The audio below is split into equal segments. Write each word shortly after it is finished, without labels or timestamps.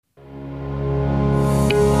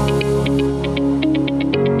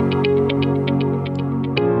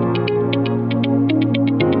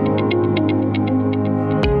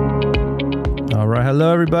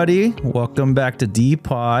everybody. Welcome back to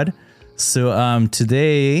D-Pod. So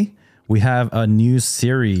today we have a new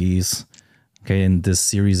series. Okay, and this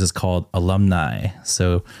series is called Alumni.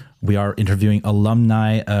 So we are interviewing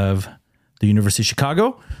alumni of the University of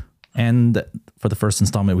Chicago. And for the first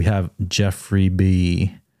installment, we have Jeffrey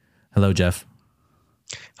B. Hello, Jeff.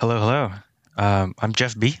 Hello. I'm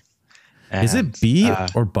Jeff B. And, is it B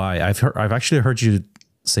or by? I've actually heard you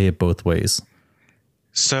say it both ways.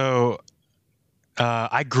 So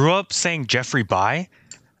I grew up saying Jeffrey by.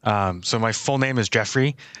 So my full name is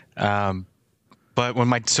Jeffrey. But when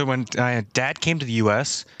my dad came to the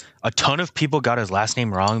U.S., a ton of people got his last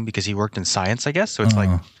name wrong because he worked in science, I guess. So it's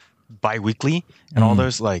like bi-weekly and all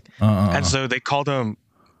those and so they called him.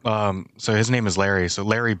 So his name is Larry. So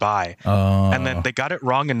Larry By. And then they got it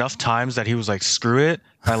wrong enough times that he was like, screw it.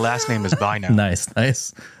 My last name is By now.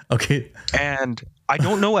 Nice. Okay. And I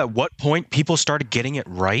don't know at what point people started getting it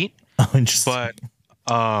right. Oh, interesting. But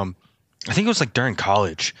I think it was like during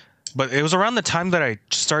college. But it was around the time that I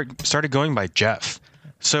started going by Jeff.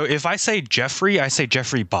 So if I say Jeffrey, I say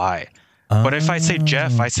Jeffrey By. But if I say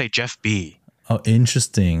Jeff, I say Jeff B. Oh,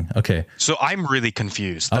 interesting. Okay. So I'm really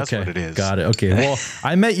confused. That's what it is. Got it. Okay. Well,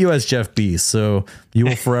 I met you as Jeff B, so you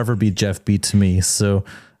will forever be Jeff B to me. So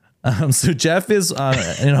Jeff is,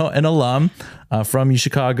 an alum from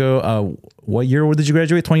UChicago. What year did you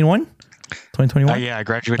graduate? 2021? Yeah, I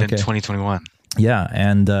graduated in 2021. Yeah,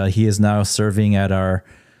 and he is now serving at our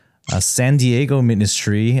San Diego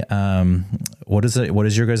ministry. What is it? What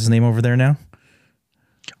is your guys' name over there now?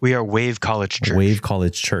 We are Voyage College Church. Voyage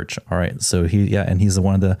College Church. All right. So he's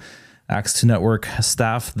one of the Acts 2 Network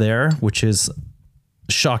staff there, which is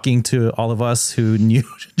shocking to all of us who knew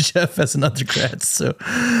Jeff as an undergrad. So,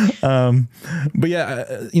 but yeah,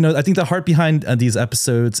 I think the heart behind these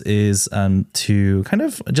episodes is to kind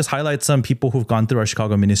of just highlight some people who've gone through our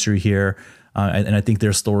Chicago ministry here. And I think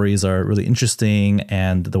their stories are really interesting,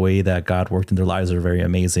 and the way that God worked in their lives are very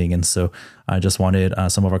amazing. And so I just wanted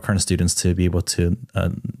some of our current students to be able to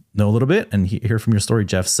know a little bit and hear from your story,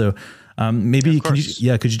 Jeff. So maybe could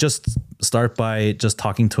you just start by just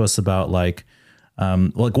talking to us about like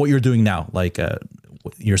what you're doing now, like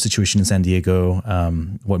your situation in San Diego,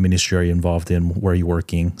 what ministry are you involved in, where are you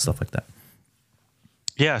working, stuff like that.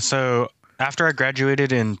 Yeah. So after I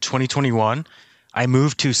graduated in 2021, I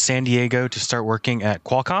moved to San Diego to start working at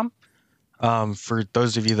Qualcomm. For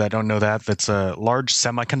those of you that don't know that's a large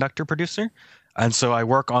semiconductor producer. And so I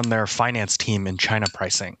work on their finance team in China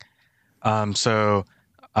pricing. After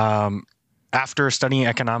studying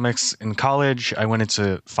economics in college, I went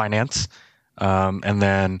into finance. And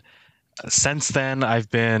then since then, I've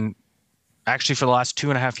been actually for the last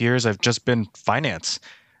 2.5 years, I've just been finance,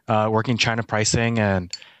 working China pricing.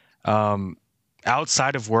 And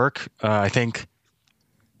outside of work, I think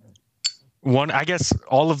I guess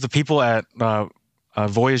all of the people at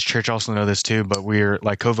Voyage Church also know this too, but we're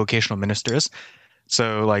like co-vocational ministers.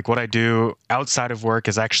 So like what I do outside of work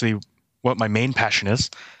is actually what my main passion is.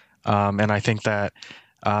 And I think that,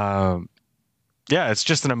 it's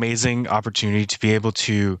just an amazing opportunity to be able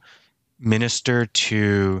to minister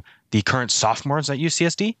to the current sophomores at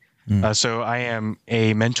UCSD. So I am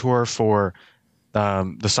a mentor for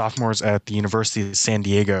the sophomores at the University of San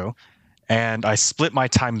Diego, and I split my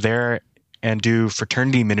time there and do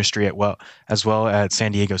fraternity ministry as well at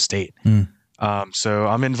San Diego State. So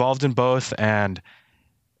I'm involved in both, and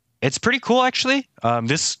it's pretty cool actually.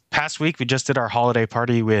 This past week we just did our holiday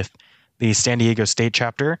party with the San Diego State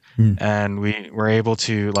chapter, and we were able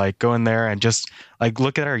to like go in there and just like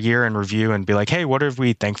look at our year in review and be like, hey, what are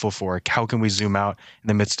we thankful for? How can we zoom out in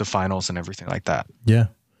the midst of finals and everything like that? Yeah,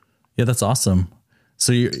 that's awesome.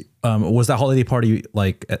 So was that holiday party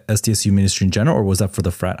like SDSU ministry in general, or was that for the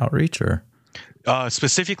frat outreach or?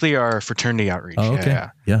 Specifically our fraternity outreach. Oh, okay.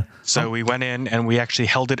 Yeah. So we went in and we actually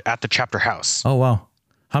held it at the chapter house. Oh, wow.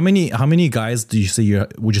 How many guys would you say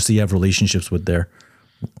you have relationships with there?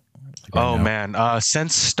 Man.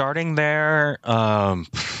 Since starting there,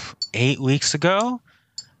 8 weeks ago,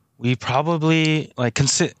 we probably like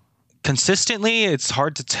consistently, it's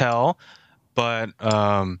hard to tell, but,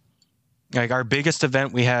 like our biggest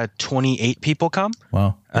event, we had 28 people come.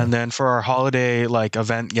 Wow. And then for our holiday like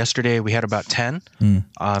event yesterday, we had about 10.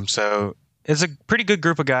 So it's a pretty good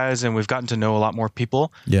group of guys, and we've gotten to know a lot more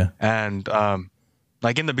people. Yeah. And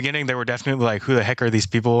like in the beginning, they were definitely like, who the heck are these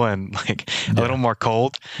people? And like a little more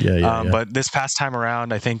cold. Yeah. But this past time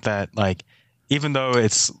around, I think that like, even though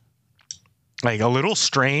it's like a little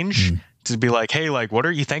strange to be like, hey, like, what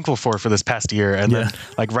are you thankful for this past year? And then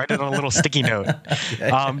like write it on a little sticky note.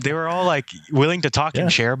 They were all like willing to talk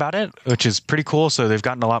and share about it, which is pretty cool. So they've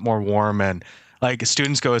gotten a lot more warm, and like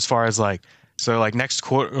students go as far as like So like next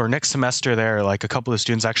quarter or next semester there, like a couple of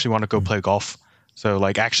students actually want to go play golf. So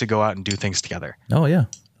like actually go out and do things together. Oh yeah.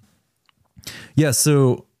 Yeah.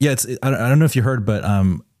 So yeah, I don't know if you heard, but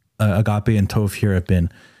Agape and Toph here have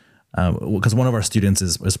been, because one of our students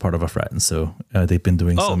is part of a frat, and so they've been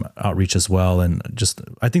doing some outreach as well. And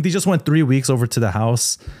I think they just went 3 weeks over to the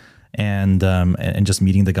house, and just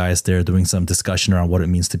meeting the guys there, doing some discussion around what it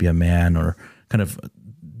means to be a man, or kind of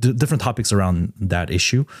different topics around that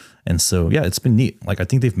issue. And so yeah, it's been neat. Like I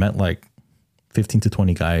think they've met like 15 to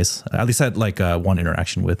 20 guys. At least I had like one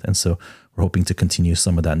interaction with, and so we're hoping to continue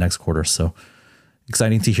some of that next quarter. So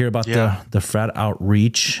exciting to hear about the frat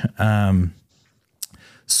outreach.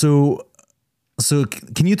 So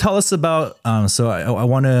can you tell us about, so I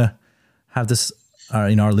want to have this,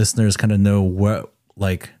 our listeners kind of know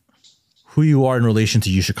who you are in relation to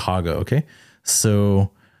UChicago. Okay.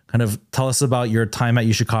 So kind of tell us about your time at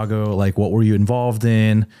UChicago. Like, what were you involved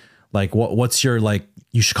in? Like, what's your like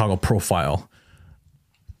UChicago profile?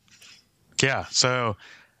 Yeah. So,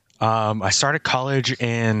 I started college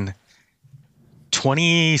in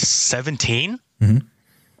 2017.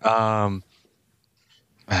 Mm-hmm.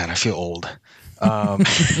 Man, I feel old. In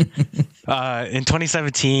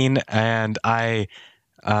 2017, and I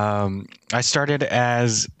started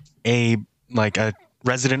as a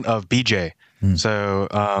resident of BJ. So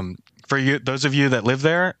for you, those of you that live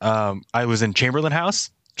there, I was in Chamberlain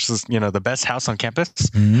House, which is the best house on campus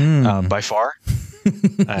by far.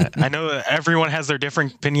 I know that everyone has their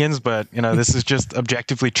different opinions, but this is just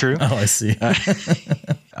objectively true. Oh, I see.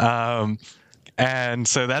 And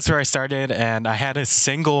so that's where I started, and I had a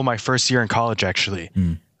single my first year in college, actually.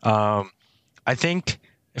 I think,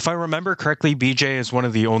 if I remember correctly, BJ is one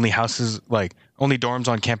of the only houses, like only dorms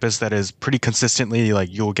on campus that is pretty consistently like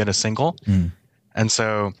you'll get a single. And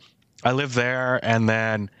so I lived there, and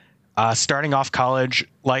then starting off college,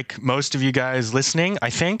 like most of you guys listening,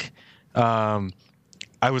 I think,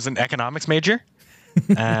 I was an economics major,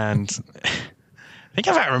 and I think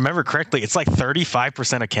if I remember correctly, it's like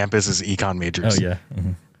 35% of campus is econ majors. Oh yeah.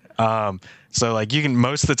 Mm-hmm. So like you can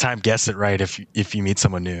most of the time guess it right if you meet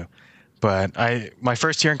someone new. But my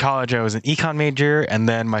first year in college, I was an econ major, and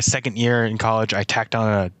then my second year in college, I tacked on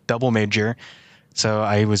a double major. So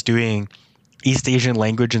I was doing East Asian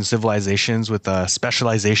language and civilizations with a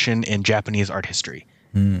specialization in Japanese art history.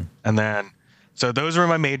 And then, so those were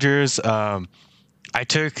my majors. I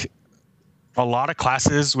took a lot of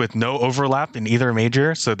classes with no overlap in either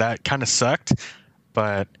major, so that kind of sucked.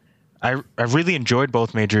 But I really enjoyed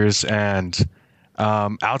both majors, and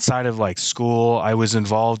outside of like school, I was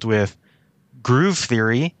involved with groove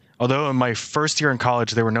theory. Although in my first year in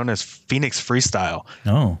college, they were known as Phoenix Freestyle.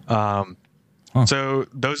 So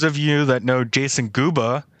those of you that know Jason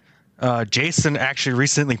Guba, Jason actually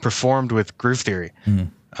recently performed with groove theory.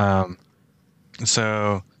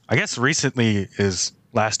 So I guess recently is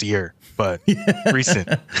last year, but recent.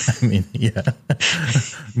 I mean, yeah,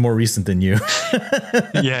 more recent than you.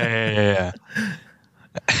 Yeah.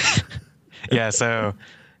 Yeah. So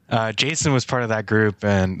Jason was part of that group,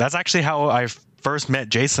 and that's actually how I first met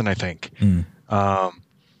Jason, I think.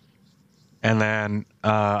 And then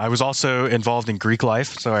I was also involved in Greek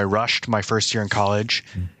life. So I rushed my first year in college.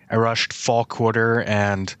 I rushed fall quarter,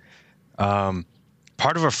 and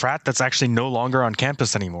part of a frat that's actually no longer on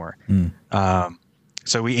campus anymore.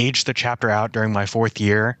 So we aged the chapter out during my fourth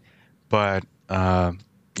year. But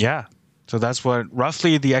yeah, so that's what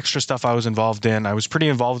roughly the extra stuff I was involved in. I was pretty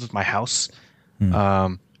involved with my house.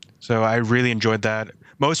 So I really enjoyed that.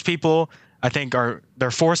 Most people, I think,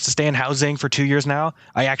 they're forced to stay in housing for 2 years now.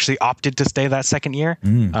 I actually opted to stay that second year.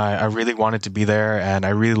 I really wanted to be there, and I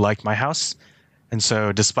really liked my house. And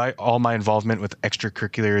so despite all my involvement with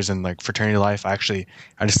extracurriculars and like fraternity life, I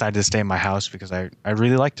decided to stay in my house because I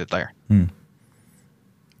really liked it there.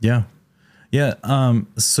 Yeah.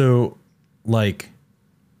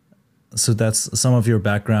 So that's some of your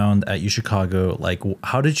background at UChicago. Like,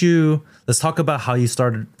 let's talk about how you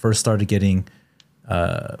first started getting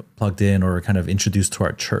plugged in or kind of introduced to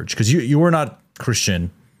our church. Because you were not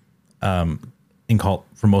Christian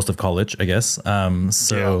for most of college, I guess. For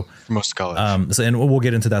most of college. And we'll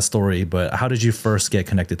get into that story, but how did you first get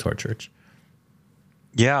connected to our church?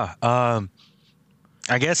 Yeah.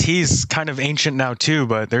 I guess he's kind of ancient now too,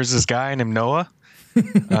 but there's this guy named Noah.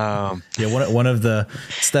 One of the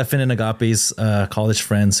Stefan and Agape's college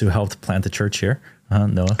friends who helped plant the church here.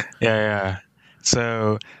 Noah. Yeah.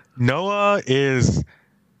 So Noah is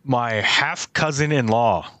my half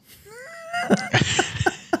cousin-in-law.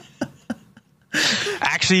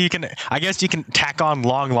 Actually, I guess you can tack on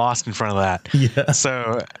long lost in front of that. Yeah.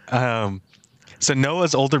 So So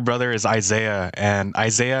Noah's older brother is Isaiah, and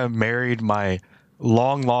Isaiah married my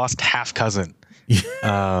long lost half cousin. It's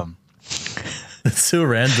so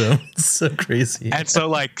random. It's so crazy. And so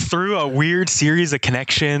like through a weird series of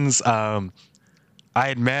connections, I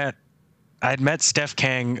had met Steph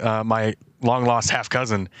Kang, my long lost half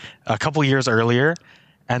cousin, a couple years earlier.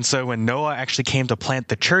 And so when Noah actually came to plant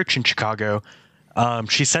the church in Chicago,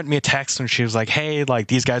 she sent me a text and she was like, "Hey, like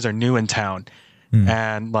these guys are new in town,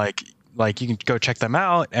 and like you can go check them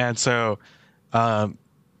out." And so,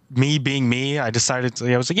 me being me, I decided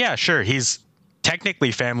to. I was like, "Yeah, sure. He's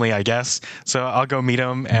technically family, I guess. So I'll go meet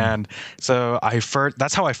him." And so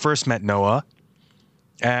that's how I first met Noah.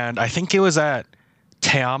 And I think it was at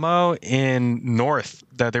Te Amo in North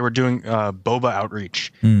that they were doing boba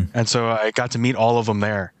outreach. And so I got to meet all of them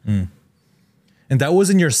there. And that was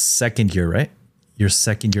in your second year, right? Your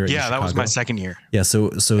second year. Yeah, that was my second year. Yeah.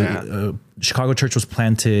 So Chicago Church was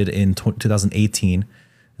planted in 2018.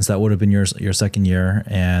 And so that would have been your second year.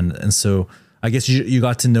 And so I guess you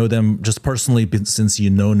got to know them just personally since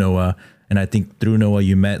you know Noah. And I think through Noah,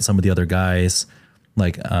 you met some of the other guys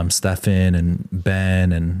like Stefan and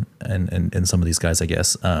Ben and some of these guys, I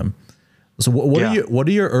guess. So what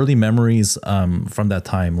are your early memories from that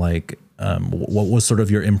time? Like, what was sort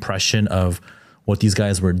of your impression of what these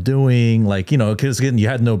guys were doing? Like, because again, you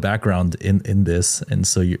had no background in this. And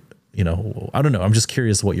so I don't know. I'm just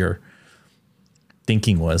curious what your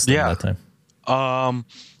thinking was at that time.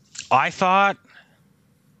 I thought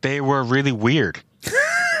they were really weird.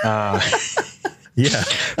 Yeah.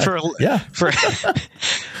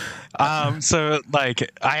 So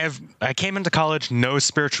like I came into college, no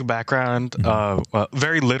spiritual background, well,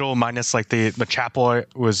 very little minus like the chapel I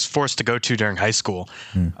was forced to go to during high school.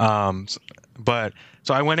 But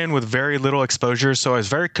so I went in with very little exposure. So I was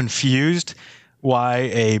very confused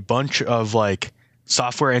why a bunch of like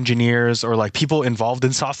software engineers or like people involved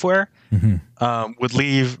in software would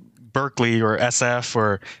leave Berkeley or SF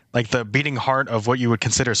or like the beating heart of what you would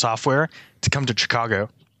consider software to come to Chicago.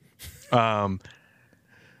 And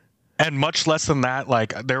much less than that,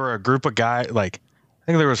 like there were a group of guys, like I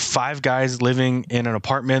think there was 5 guys living in an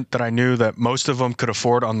apartment that I knew that most of them could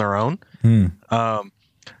afford on their own.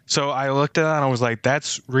 So I looked at that and I was like,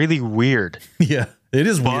 that's really weird. Yeah, it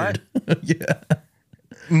is weird. Yeah.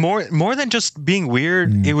 More than just being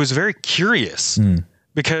weird, it was very curious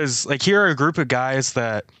because like here are a group of guys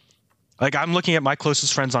that like I'm looking at my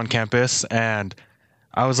closest friends on campus and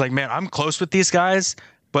I was like, man, I'm close with these guys,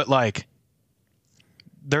 but like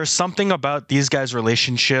there's something about these guys'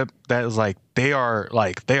 relationship that is like they are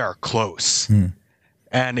close.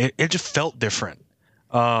 And it just felt different.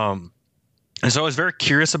 And so I was very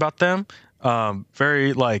curious about them.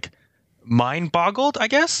 Very like mind boggled, I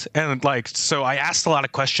guess. And like so I asked a lot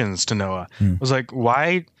of questions to Noah. I was like,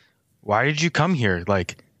 why did you come here?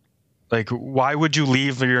 Like why would you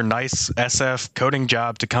leave your nice SF coding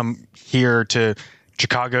job to come here to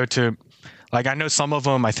Chicago to like I know some of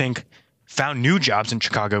them I think found new jobs in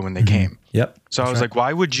Chicago when they came. Yep. So I was like,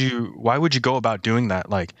 why would you go about doing that?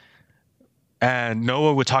 Like, and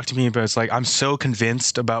Noah would talk to me, but it's like, I'm so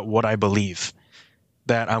convinced about what I believe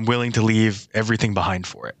that I'm willing to leave everything behind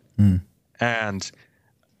for it. And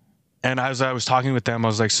as I was talking with them, I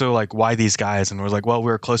was like, so like, why these guys? And we're like, well,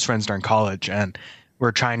 we were close friends during college and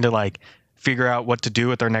we're trying to like figure out what to do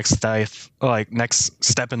with our next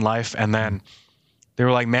step in life. And then they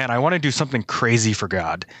were like, man, I want to do something crazy for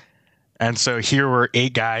God. And so here were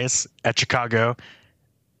 8 guys at Chicago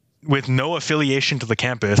with no affiliation to the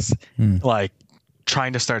campus, like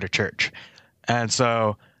trying to start a church. And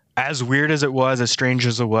so as weird as it was, as strange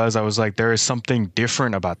as it was, I was like, there is something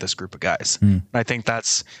different about this group of guys. And I think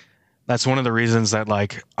that's one of the reasons that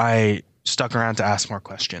like I stuck around to ask more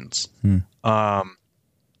questions.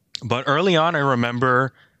 But early on, I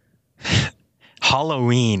remember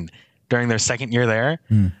Halloween during their second year there.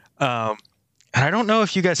 And I don't know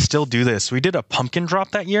if you guys still do this. We did a pumpkin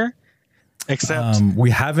drop that year, except we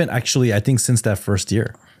haven't actually, I think since that first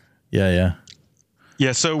year. Yeah.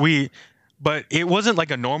 So but it wasn't like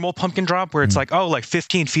a normal pumpkin drop where it's like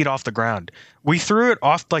 15 feet off the ground. We threw it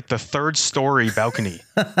off like the 3rd story balcony.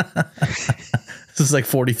 This is like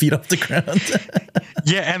 40 feet off the ground.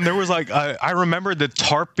 Yeah. And there was like, I remember the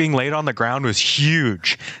tarp being laid on the ground was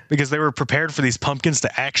huge because they were prepared for these pumpkins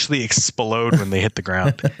to actually explode when they hit the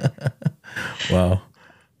ground. Wow.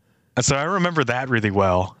 And so I remember that really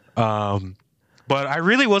well. But I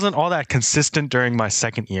really wasn't all that consistent during my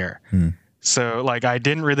second year. So like I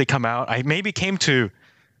didn't really come out. I maybe came to,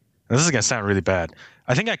 this is going to sound really bad.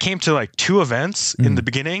 I think I came to like 2 events in the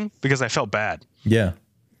beginning because I felt bad. Yeah.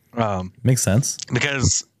 Makes sense.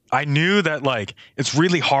 Because I knew that like it's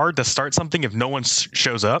really hard to start something if no one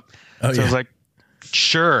shows up. Oh, so I was like,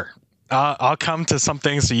 sure, I'll come to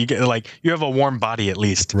something so you get like you have a warm body at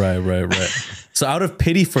least. Right. So out of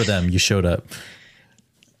pity for them, you showed up.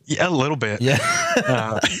 Yeah, a little bit. Yeah.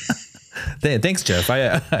 Thanks, Jeff.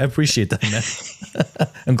 I appreciate that, man.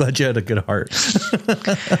 I'm glad you had a good heart.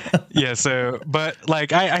 Yeah. So, but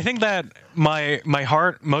like, I think that my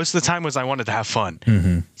heart most of the time was I wanted to have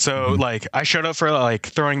fun. So like I showed up for like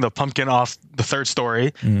throwing the pumpkin off the third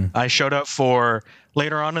story. I showed up for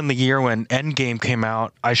later on in the year when Endgame came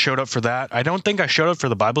out. I showed up for that. I don't think I showed up for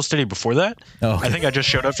the Bible study before that. Oh, okay. I think I just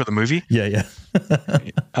showed up for the movie. Yeah.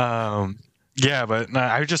 Yeah, but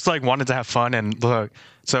I just like wanted to have fun and look.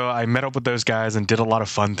 So I met up with those guys and did a lot of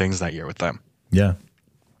fun things that year with them. Yeah,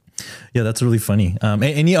 that's really funny.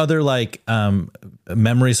 Any other like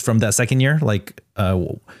memories from that second year? Like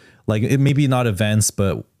it maybe not events,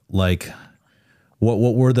 but like what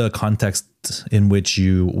were the contexts in which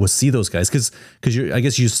you would see those guys? Because I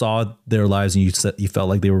guess you saw their lives and you felt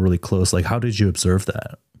like they were really close. Like, how did you observe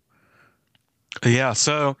that? Yeah,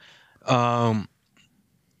 so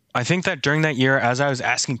I think that during that year, as I was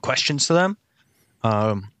asking questions to them,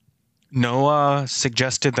 Noah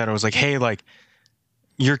suggested that I was like, hey, like,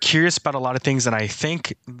 you're curious about a lot of things. And I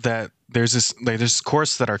think that there's this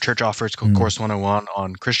course that our church offers called Course 101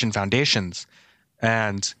 on Christian foundations.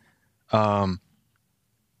 And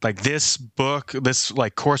like this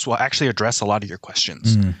course will actually address a lot of your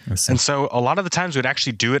questions. And so a lot of the times we'd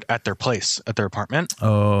actually do it at their place, at their apartment.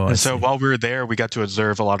 Oh, and so while we were there, we got to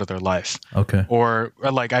observe a lot of their life. Okay. Or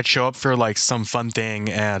like I'd show up for like some fun thing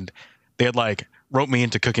and they'd like rope me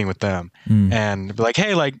into cooking with them and be like,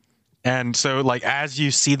 hey, like, and so like, as you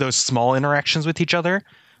see those small interactions with each other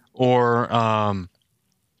or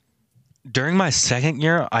during my second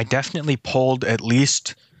year, I definitely pulled at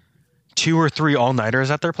least 2 or 3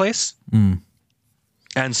 all-nighters at their place.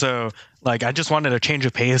 And so like I just wanted a change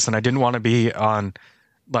of pace and I didn't want to be on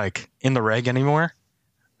like in the reg anymore.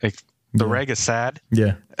 Like the reg is sad.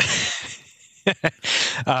 Yeah.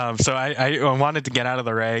 So I wanted to get out of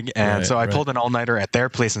the reg and so I pulled an all-nighter at their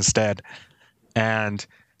place instead. And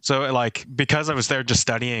so like because I was there just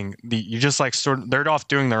studying, you just like they're off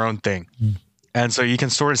doing their own thing. And so you can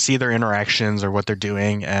sort of see their interactions or what they're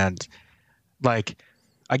doing and like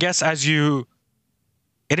I guess it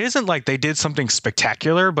isn't like they did something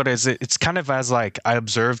spectacular, but it's kind of as like I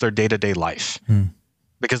observed their day-to-day life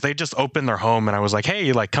because they just opened their home and I was like,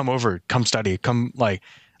 hey, like come over, come study, come like,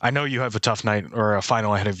 I know you have a tough night or a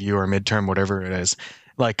final ahead of you or a midterm, whatever it is,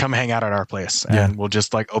 like come hang out at our place and we'll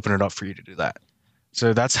just like open it up for you to do that.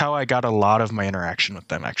 So that's how I got a lot of my interaction with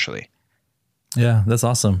them actually. Yeah, that's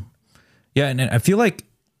awesome. Yeah. And I feel like,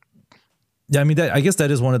 I mean, I guess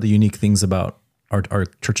that is one of the unique things about our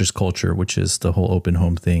church's culture, which is the whole open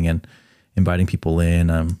home thing and inviting people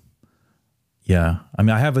in. Yeah. I mean,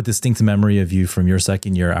 I have a distinct memory of you from your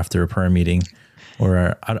second year after a prayer meeting,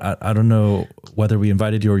 or I don't know whether we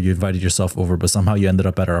invited you or you invited yourself over, but somehow you ended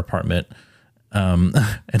up at our apartment. And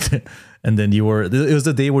then it was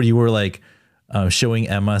the day where you were like showing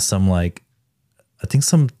Emma some like, I think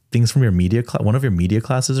some things from your media class, one of your media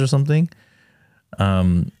classes or something.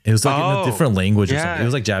 It was like in a different language or something. It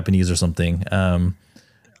was like Japanese or something.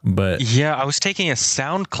 But yeah, I was taking a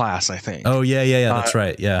sound class, I think. Oh yeah. That's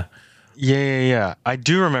right. Yeah. Yeah. I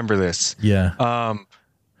do remember this. Yeah.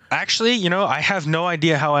 Actually, you know, I have no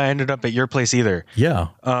idea how I ended up at your place either. Yeah.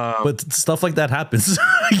 But stuff like that happens.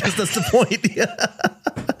 I guess that's the point.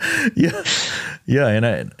 Yeah. Yeah. And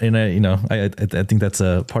I, you know, I think that's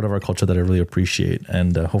a part of our culture that I really appreciate.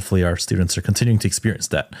 And hopefully our students are continuing to experience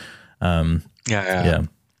that. Yeah.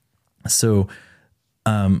 So,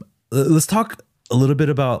 let's talk a little bit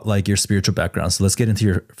about like your spiritual background. So let's get into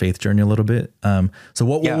your faith journey a little bit. So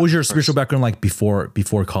what was your spiritual background like before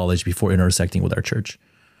college, before intersecting with our church?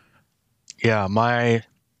 Yeah, I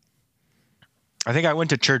think I went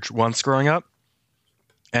to church once growing up,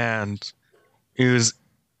 and it was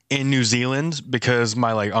in New Zealand because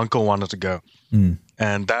my like uncle wanted to go.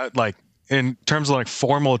 And that like in terms of like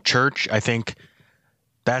formal church, I think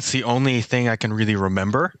that's the only thing I can really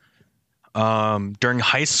remember. During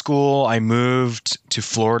high school, I moved to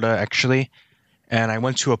Florida actually, and I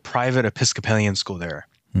went to a private Episcopalian school there.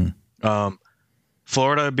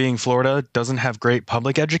 Florida being Florida doesn't have great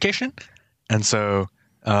public education. And so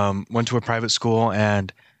went to a private school,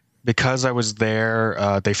 and because I was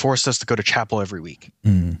there, they forced us to go to chapel every week.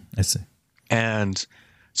 I see. And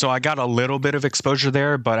so I got a little bit of exposure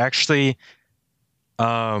there, but actually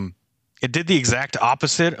it did the exact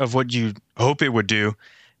opposite of what you hope it would do.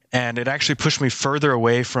 And it actually pushed me further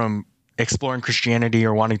away from exploring Christianity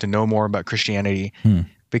or wanting to know more about Christianity.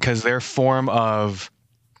 because their form of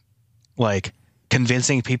like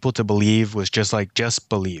convincing people to believe was just like, just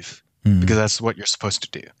believe, because that's what you're supposed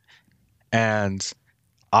to do. And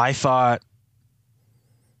I thought,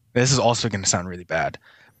 this is also going to sound really bad,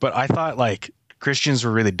 but I thought like Christians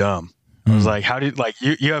were really dumb. I was like, how do you, like,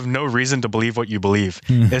 you have no reason to believe what you believe.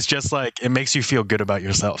 It's just like, it makes you feel good about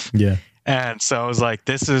yourself. Yeah. And so I was like,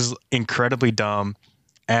 this is incredibly dumb.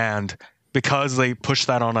 And because they push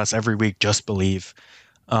that on us every week, just believe,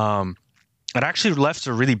 it actually left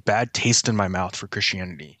a really bad taste in my mouth for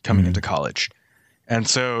Christianity coming into college. And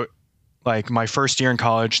so like my first year in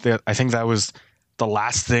college, I think that was the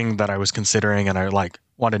last thing that I was considering, and I like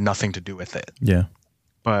wanted nothing to do with it. Yeah.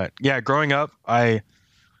 But yeah, growing up,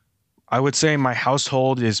 I would say my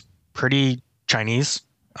household is pretty Chinese.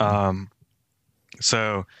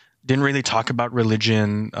 So didn't really talk about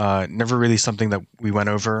religion, never really something that we went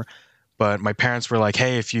over. But my parents were like,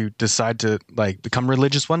 hey, if you decide to like become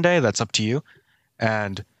religious one day, that's up to you.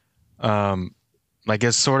 And like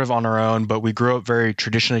it's sort of on our own, but we grew up very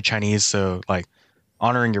traditionally Chinese. So like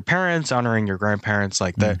honoring your parents, honoring your grandparents,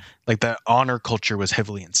 like that, like that honor culture was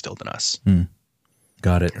heavily instilled in us.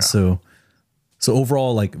 Got it. Yeah. So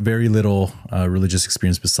overall, like very little religious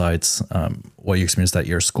experience besides what you experienced at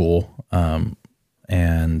your school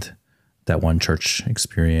and that one church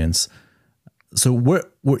experience. So where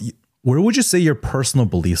would you say your personal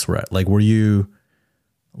beliefs were at? Like, were you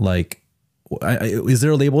like, is there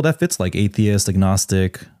a label that fits, like atheist,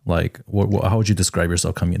 agnostic? Like, how would you describe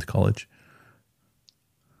yourself coming into college?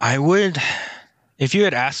 I would, if you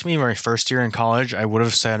had asked me my first year in college, I would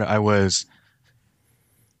have said I was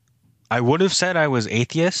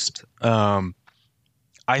atheist.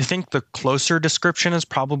 I think the closer description is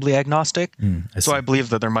probably agnostic. I believe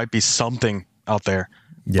that there might be something out there,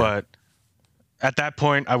 but at that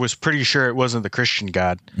point I was pretty sure it wasn't the Christian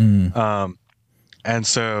God. And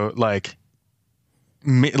so like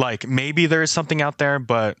maybe there is something out there,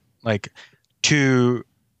 but like to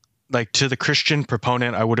the Christian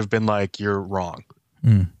proponent, I would have been like, you're wrong.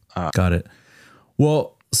 Got it.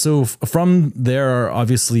 Well, so from there,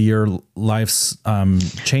 obviously your life's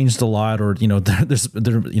changed a lot, or, you know,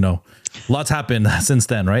 lots happened since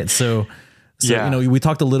then. Right. So, you know, we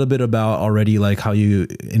talked a little bit about already, like how you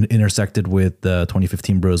intersected with the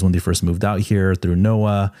 2015 bros when they first moved out here through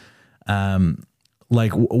Noah.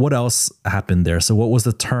 Like what else happened there? So what was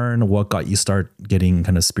the turn? What got you start getting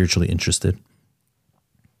kind of spiritually interested?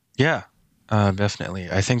 Yeah, definitely.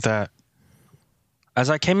 I think that as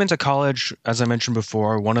I came into college, as I mentioned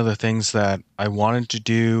before, one of the things that I wanted to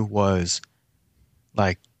do was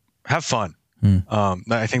like have fun.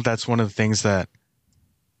 I think that's one of the things that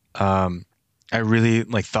I really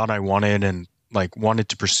like thought I wanted and like wanted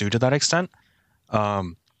to pursue to that extent. My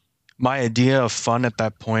idea of fun at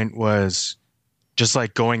that point was just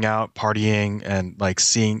like going out, partying, and like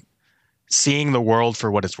seeing the world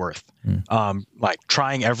for what it's worth. Like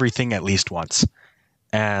trying everything at least once.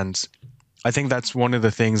 And I think that's one of the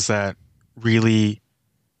things that really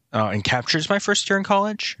encaptures my first year in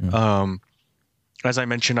college. As I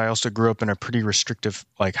mentioned, I also grew up in a pretty restrictive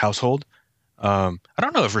like household. I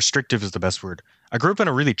don't know if restrictive is the best word. I grew up in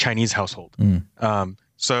a really Chinese household.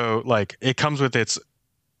 So like it comes with its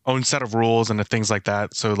own set of rules and things like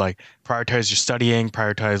that. So like prioritize your studying,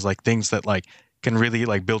 prioritize like things that like can really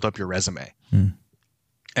like build up your resume.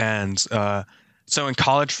 And so in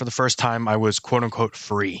college for the first time, I was quote unquote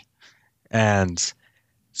free. And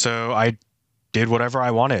so I did whatever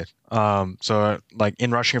I wanted. So like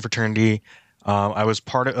in rushing a fraternity, I was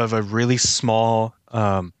part of a really small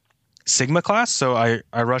Sigma class. So I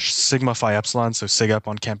rushed Sigma Phi Epsilon, so Sig Ep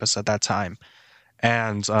on campus at that time.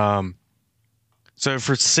 And so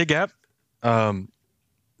for Sig Ep,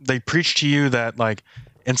 they preach to you that like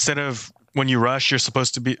instead of when you rush, you're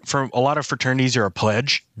supposed to be, for a lot of fraternities, you're a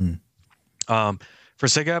pledge. For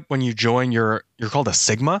Sig Ep, when you join, you're called a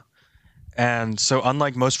Sigma. And so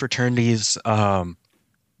unlike most fraternities,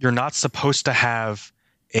 you're not supposed to have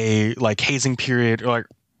a like hazing period, or like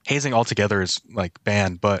hazing altogether is like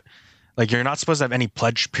banned, but like you're not supposed to have any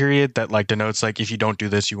pledge period that like denotes like if you don't do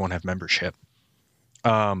this, you won't have membership.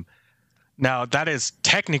 Now that is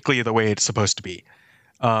technically the way it's supposed to be.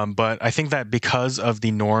 But I think that because of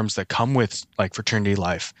the norms that come with like fraternity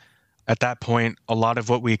life, at that point, a lot of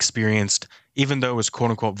what we experienced, even though it was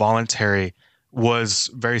quote unquote voluntary, was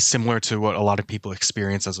very similar to what a lot of people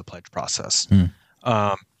experience as a pledge process.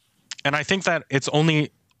 And I think that it's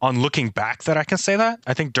only on looking back that I can say that.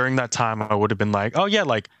 I think during that time, I would have been like, oh yeah,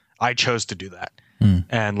 like I chose to do that.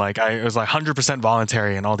 And like, it was like 100%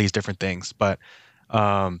 voluntary and all these different things. But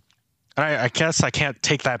I guess I can't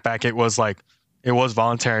take that back. It was like it was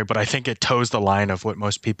voluntary, but I think it toes the line of what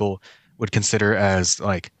most people would consider as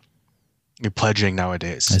like pledging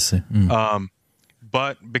nowadays. I see.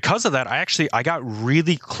 But because of that, I got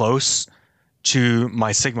really close to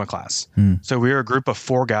my Sigma class. So we were a group of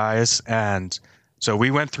 4 guys, and so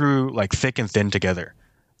we went through like thick and thin together.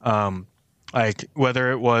 Like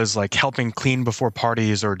whether it was like helping clean before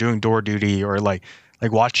parties or doing door duty or like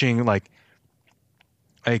watching like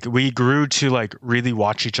we grew to like really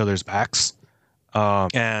watch each other's backs.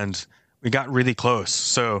 And we got really close.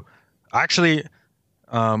 So actually,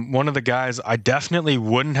 one of the guys, I definitely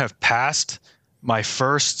wouldn't have passed my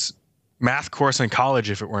first math course in college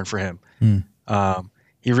if it weren't for him.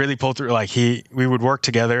 He really pulled through. Like we would work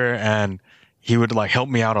together, and he would like help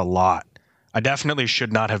me out a lot. I definitely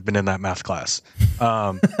should not have been in that math class.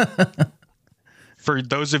 For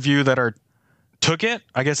those of you that took it,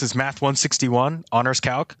 I guess it's Math 161, Honors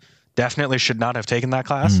Calc. Definitely should not have taken that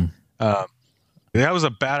class. That was a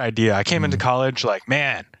bad idea. I came into college like,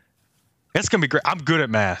 man, it's going to be great. I'm good at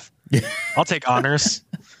math. I'll take honors.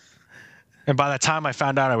 And by the time I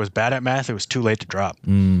found out I was bad at math, it was too late to drop.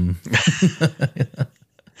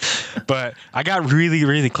 But I got really,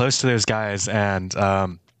 really close to those guys. And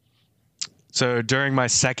so during my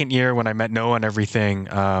second year when I met Noah and everything,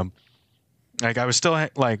 like I still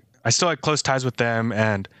had close ties with them.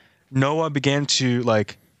 And Noah began to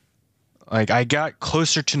like I got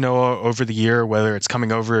closer to Noah over the year, whether it's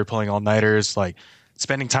coming over, pulling all-nighters, like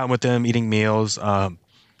spending time with him, eating meals.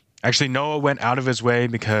 Actually, Noah went out of his way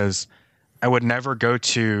because I would never go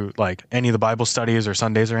to like any of the Bible studies or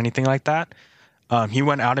Sundays or anything like that. He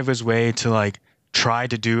went out of his way to like try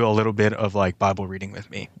to do a little bit of like Bible reading with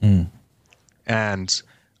me. And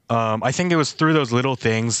I think it was through those little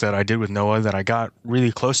things that I did with Noah that I got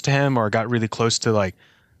really close to him, or got really close to like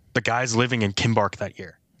the guys living in Kimbark that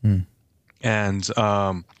year. And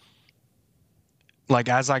like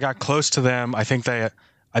as I got close to them, I think that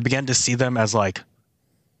I began to see them as like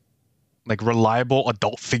reliable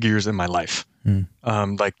adult figures in my life.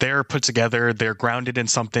 Like they're put together, they're grounded in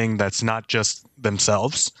something that's not just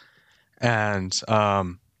themselves. And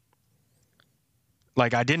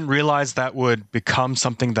like I didn't realize that would become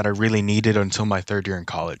something that I really needed until my third year in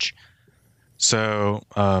college. So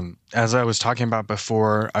as I was talking about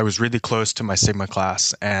before, I was really close to my Sigma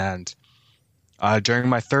class, and during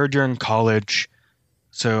my third year in college,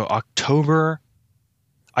 so October,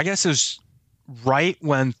 I guess it was right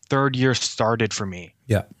when third year started for me.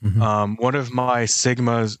 Yeah. One of my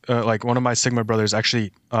Sigmas, one of my Sigma brothers,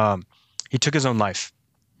 actually, he took his own life,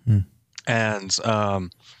 and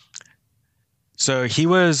so he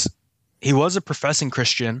was a professing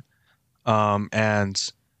Christian,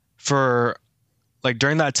 and for like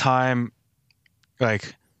during that time,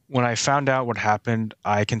 like when I found out what happened,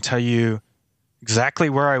 I can tell you exactly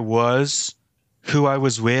where I was, who I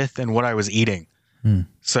was with, and what I was eating.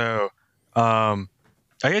 So I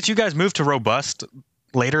guess you guys moved to Robust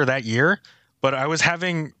later that year, but I was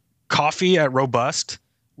having coffee at Robust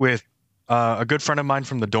with a good friend of mine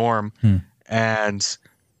from the dorm, and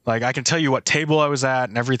like I can tell you what table I was at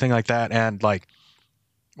and everything like that. And like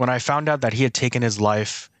when I found out that he had taken his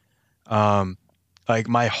life, like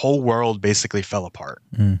my whole world basically fell apart.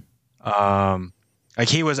 Like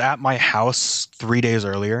he was at my house 3 days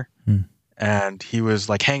earlier, and he was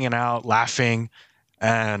like hanging out, laughing,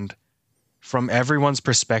 and from everyone's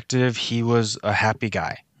perspective, he was a happy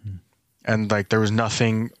guy. And like there was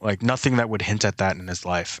nothing that would hint at that in his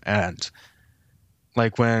life. And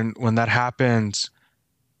like when that happened,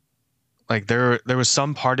 like there was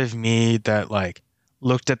some part of me that like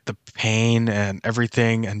looked at the pain and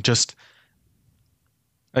everything and just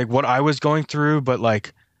like what I was going through, but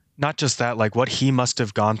like not just that, like what he must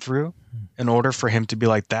have gone through in order for him to be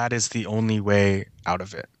like, that is the only way out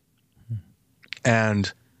of it.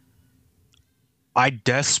 And I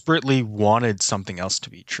desperately wanted something else to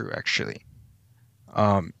be true, actually.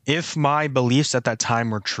 If my beliefs at that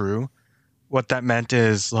time were true, what that meant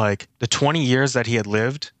is like the 20 years that he had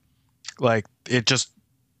lived, like it just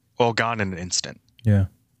all gone in an instant. Yeah.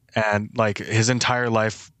 And like his entire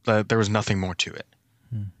life, there was nothing more to it.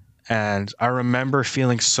 And I remember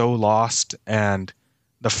feeling so lost. And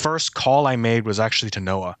the first call I made was actually to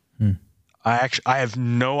Noah. I had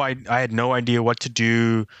no idea what to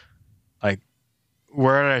do, like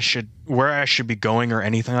where I should be going or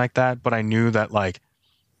anything like that. But I knew that like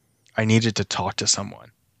I needed to talk to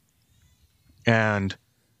someone. And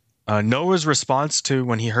Noah's response to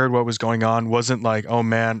when he heard what was going on wasn't like, oh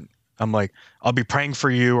man, I'm like, I'll be praying for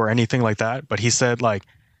you or anything like that. But he said like,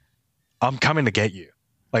 I'm coming to get you.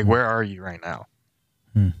 Like, where are you right now?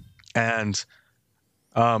 And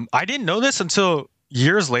I didn't know this until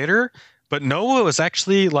years later, but Noah was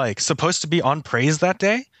actually like supposed to be on praise that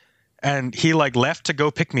day, and he like left to go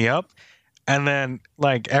pick me up, and then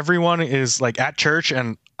like everyone is like at church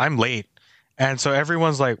and I'm late, and so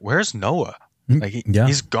everyone's like, "Where's Noah? Like Yeah.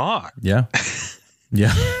 he's gone." Yeah.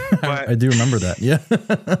 Yeah. But I do remember that. Yeah.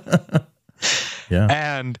 Yeah.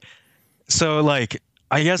 and so like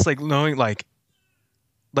I guess like knowing like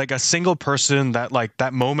a single person that like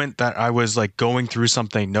that moment that I was like going through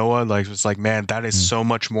something, Noah like was like, man, that is so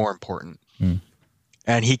much more important.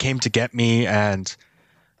 And he came to get me, and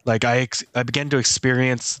like I began to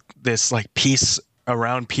experience this like peace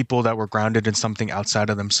around people that were grounded in something outside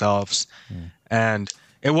of themselves. And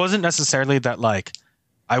it wasn't necessarily that like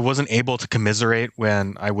I wasn't able to commiserate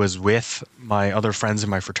when I was with my other friends in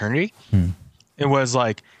my fraternity. It was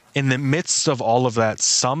like in the midst of all of that,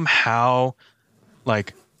 somehow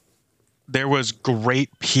like there was great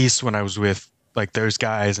peace when I was with like those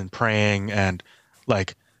guys and praying, and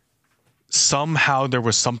like somehow there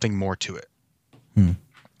was something more to it.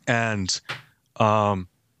 And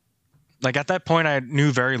like at that point I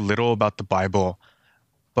knew very little about the Bible,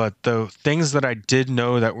 but the things that I did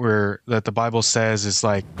know that the Bible says is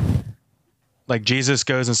like Jesus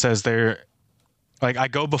goes and says there, like, I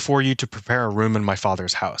go before you to prepare a room in my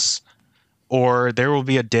Father's house, or there will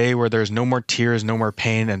be a day where there's no more tears, no more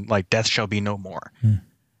pain, and like death shall be no more.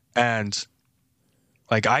 And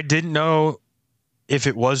like I didn't know if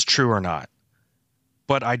it was true or not,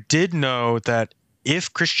 but I did know that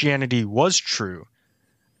if Christianity was true,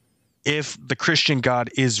 if the Christian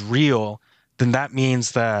God is real, then that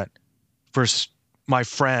means that for my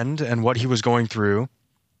friend and what he was going through,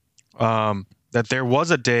 that there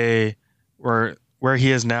was a day where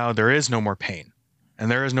he is now, there is no more pain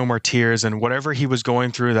and there is no more tears, and whatever he was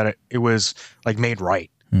going through, that it was like made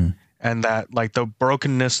right. And that like the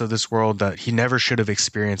brokenness of this world that he never should have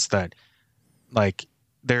experienced, that like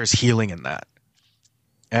there's healing in that.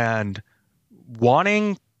 And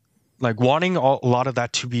wanting a lot of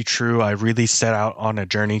that to be true, I really set out on a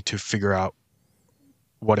journey to figure out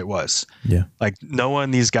what it was. Yeah. Like Noah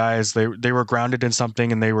and these guys, they were grounded in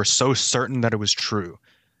something, and they were so certain that it was true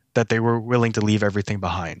that they were willing to leave everything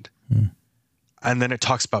behind. And then it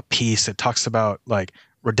talks about peace. It talks about like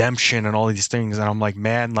redemption and all these things. And I'm like,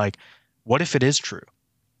 man, like, what if it is true?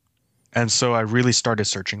 And so I really started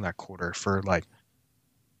searching that quarter for like,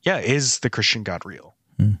 yeah, is the Christian God real?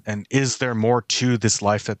 And is there more to this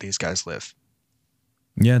life that these guys live?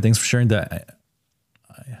 Yeah. Thanks for sharing that.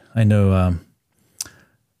 I know,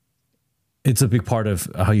 it's a big part of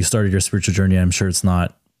how you started your spiritual journey. I'm sure it's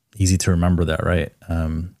not easy to remember that. Right.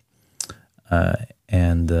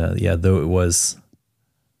 Yeah, though it was,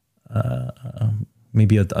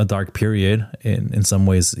 maybe a dark period in some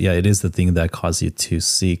ways. Yeah, it is the thing that caused you to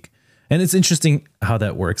seek. And it's interesting how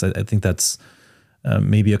that works. I think that's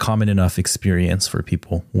maybe a common enough experience for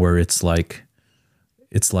people, where it's like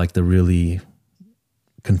the really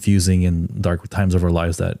confusing and dark times of our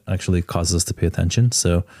lives that actually causes us to pay attention.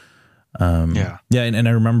 So, yeah. And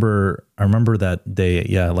I remember that day.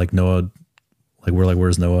 Yeah. Like Noah, like we're like,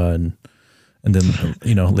 where's Noah? And then,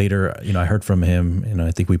 later, I heard from him,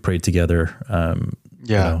 I think we prayed together.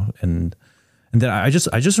 And then I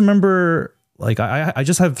just remember, like, I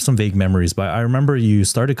just have some vague memories, but I remember you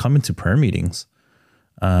started coming to prayer meetings.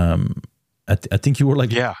 I think you were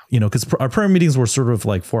like, cause our prayer meetings were sort of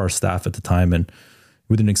like for our staff at the time, and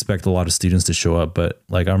we didn't expect a lot of students to show up, but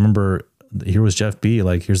like, I remember here was Jeff B,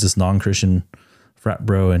 like, here's this non-Christian frat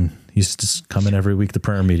bro, and he's just coming every week to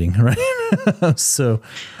prayer meeting. Right. So,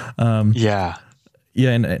 and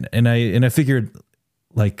I figured,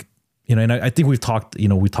 like, and I think we've talked,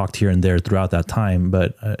 we talked here and there throughout that time,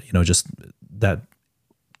 but, just that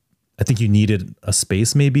I think you needed a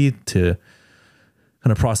space maybe to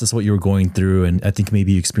kind of process what you were going through. And I think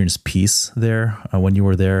maybe you experienced peace there when you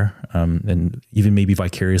were there, and even maybe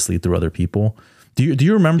vicariously through other people. Do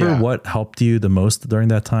you remember what helped you the most during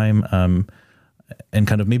that time? And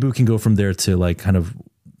kind of, maybe we can go from there to like kind of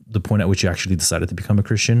the point at which you actually decided to become a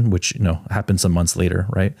Christian, which, happened some months later,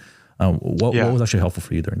 right? What was actually helpful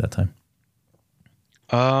for you during that time?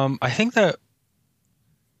 I think that,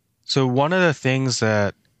 so one of the things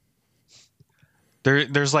that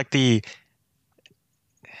there's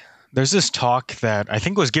this talk that I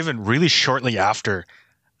think was given really shortly after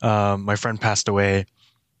my friend passed away,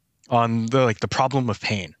 on the problem of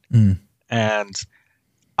pain. And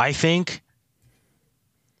I think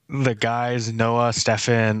the guys, Noah,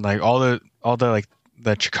 Stefan, like all the like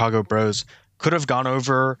the Chicago bros could have gone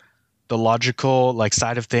over the logical like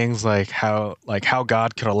side of things, like how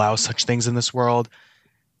God could allow such things in this world,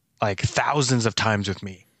 like thousands of times with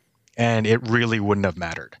me, and it really wouldn't have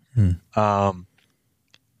mattered.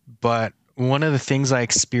 But one of the things I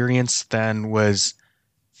experienced then was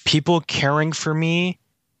people caring for me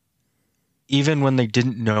even when they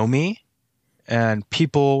didn't know me, and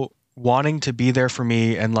people wanting to be there for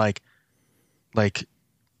me and like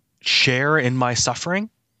share in my suffering,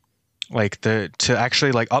 to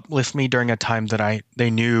actually like uplift me during a time that they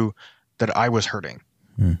knew that I was hurting.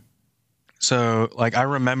 Hmm. So like I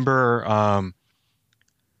remember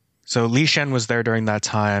so Li Shen was there during that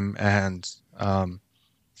time, and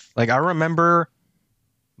like I remember,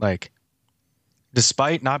 like,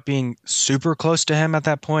 despite not being super close to him at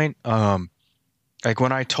that point, like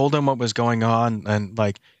when I told him what was going on and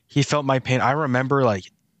like he felt my pain, I remember like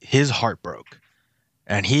his heart broke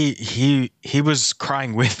and he was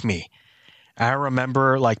crying with me. I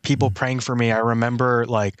remember like people praying for me. I remember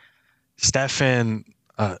like Stefan,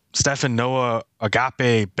 Noah,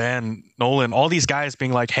 Agape, Ben, Nolan, all these guys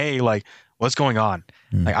being like, "Hey, like, what's going on?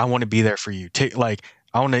 Like, I want to be there for you. Like,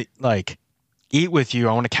 I want to like eat with you.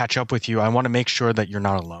 I want to catch up with you. I want to make sure that you're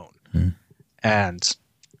not alone." And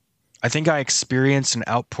I think I experienced an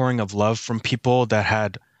outpouring of love from people that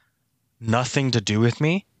had nothing to do with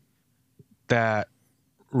me that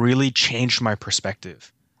really changed my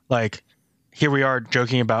perspective. Like, here we are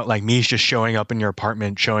joking about like me just showing up in your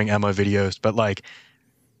apartment, showing Emma videos, but like,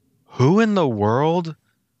 who in the world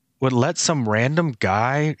would let some random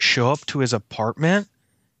guy show up to his apartment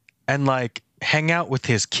and like hang out with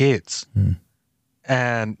his kids?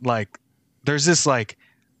 And like, there's this like,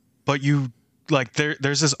 but you like,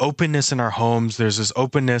 there's this openness in our homes. There's this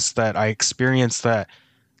openness that I experienced that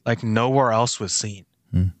like nowhere else was seen.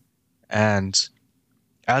 And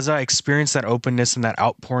as I experienced that openness and that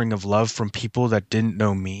outpouring of love from people that didn't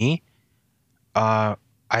know me,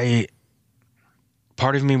 I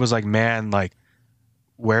part of me was like, man, like,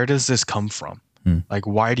 where does this come from? Like,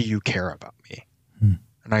 why do you care about me?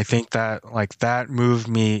 And I think that like that moved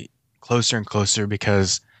me closer and closer,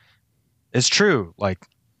 because it's true. Like,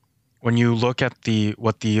 when you look at the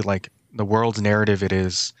world's narrative, it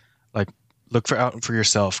is like, look out for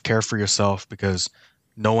yourself, care for yourself, because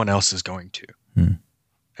no one else is going to.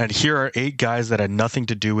 And here are 8 guys that had nothing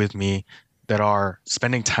to do with me that are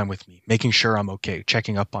spending time with me, making sure I'm okay,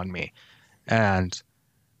 checking up on me. And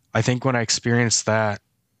I think when I experienced that,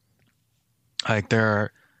 like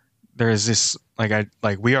there is this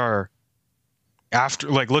we are, after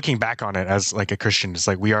like looking back on it as like a Christian, it's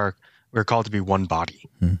like we're called to be one body,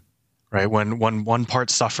 right? When one part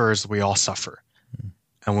suffers, we all suffer,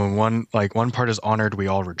 and when one part is honored, we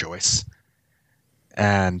all rejoice.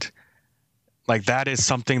 And like that is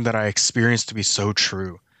something that I experienced to be so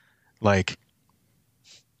true. Like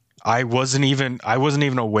I wasn't even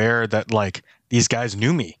aware that like these guys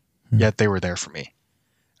knew me, yet they were there for me.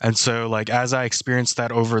 And so like as I experienced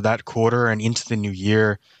that over that quarter and into the new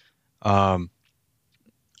year,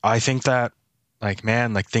 I think that like,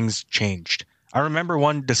 man, like things changed. I remember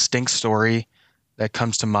one distinct story that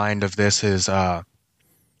comes to mind of this is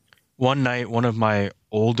one night, one of my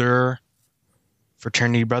older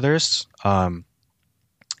fraternity brothers,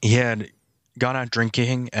 he had gone out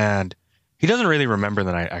drinking, and he doesn't really remember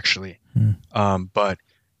the night actually. But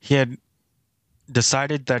he had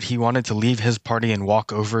decided that he wanted to leave his party and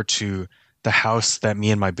walk over to the house that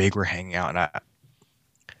me and my big were hanging out at.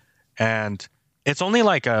 And it's only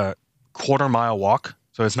like a quarter-mile walk,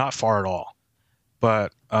 so it's not far at all.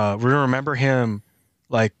 But we remember him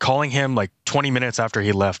like calling him like 20 minutes after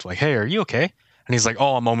he left, like, "Hey, are you okay?" And he's like,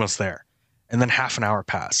 "Oh, I'm almost there." And then half an hour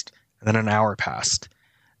passed, and then an hour passed.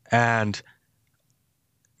 And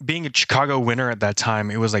being a Chicago winter at that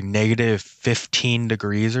time, it was like negative 15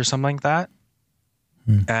 degrees or something like that.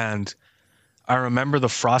 And I remember the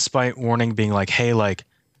frostbite warning being like, "Hey, like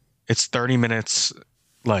it's 30 minutes,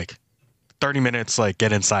 like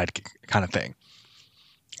get inside," kind of thing.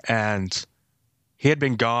 And he had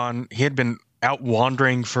been gone. He had been out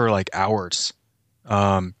wandering for like hours.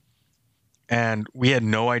 And we had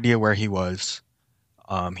no idea where he was.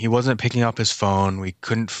 He wasn't picking up his phone. We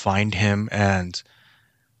couldn't find him. And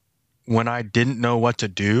when I didn't know what to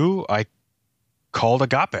do, I called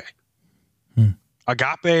Agape.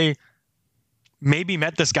 Agape maybe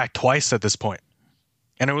met this guy twice at this point.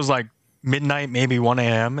 And it was like midnight, maybe 1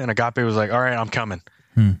 a.m. And Agape was like, "All right, I'm coming."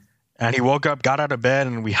 And he woke up, got out of bed,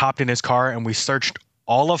 and we hopped in his car and we searched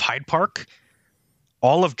all of Hyde Park,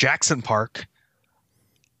 all of Jackson Park,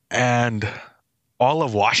 and all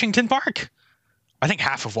of Washington Park. I think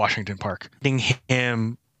half of Washington Park.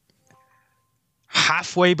 Him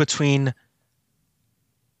halfway between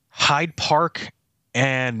Hyde Park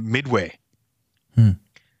and Midway.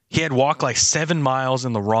 He had walked like 7 miles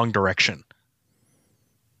in the wrong direction.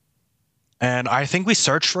 And I think we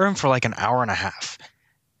searched for him for like an hour and a half.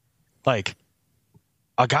 like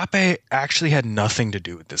agape actually had nothing to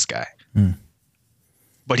do with this guy.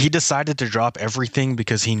 But he decided to drop everything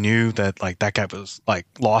because he knew that like that guy was like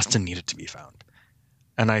lost and needed to be found.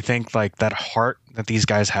 And I think like that heart that these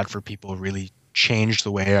guys had for people really changed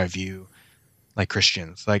the way I view like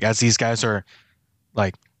Christians. Like as these guys are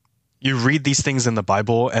like, you read these things in the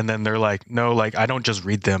Bible and then they're like, no, like I don't just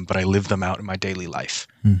read them, but I live them out in my daily life.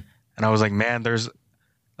 And I was like, man, there is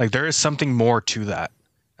something more to that.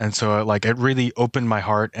 And so like it really opened my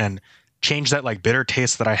heart and changed that like bitter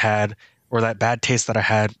taste that I had, or that bad taste that I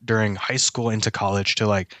had during high school into college, to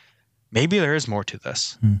like, maybe there is more to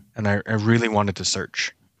this. And I really wanted to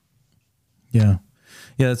search. Yeah.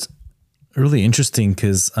 Yeah. It's really interesting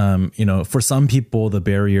because, you know, for some people, the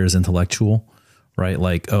barrier is intellectual, right?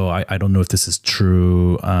 Like, oh, I don't know if this is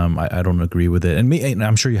true. I don't agree with it. And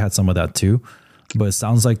I'm sure you had some of that too, but it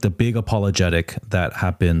sounds like the big apologetic that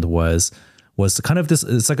happened was kind of this,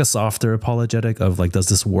 it's like a softer apologetic of like, does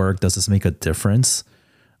this work? Does this make a difference?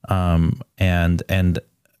 And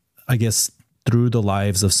I guess through the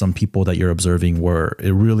lives of some people that you're observing where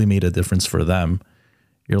it really made a difference for them,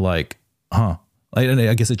 you're like, huh.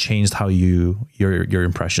 I guess it changed how your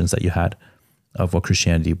impressions that you had of what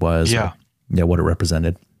Christianity was. Yeah. What it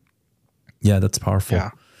represented. Yeah. That's powerful.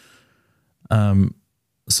 Yeah.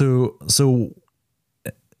 So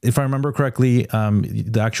if I remember correctly,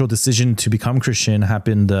 the actual decision to become Christian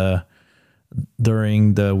happened,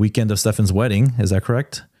 during the weekend of Stefan's wedding. Is that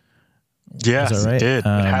correct? Yes, is that right? It did.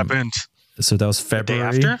 It happened. So that was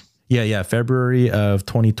February. The day after? Yeah. February of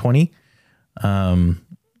 2020.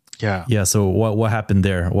 Yeah. So what happened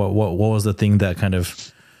there? What was the thing that kind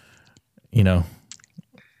of, you know,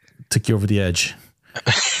 took you over the edge?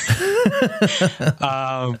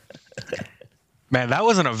 Man, that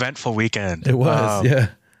was an eventful weekend. It was. Yeah.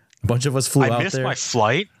 A bunch of us flew out there. I missed my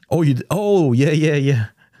flight. Oh, yeah.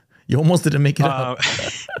 You almost didn't make it up.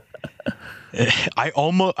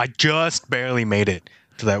 I just barely made it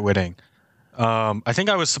to that wedding. I think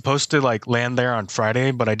I was supposed to like land there on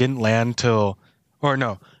Friday, but I didn't land I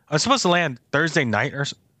was supposed to land Thursday night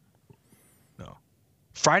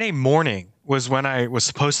Friday morning was when I was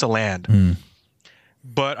supposed to land.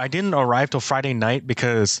 But I didn't arrive till Friday night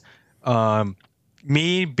because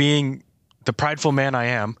me being the prideful man I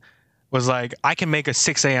am was like, I can make a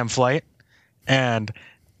 6 a.m. flight and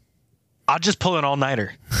I'll just pull an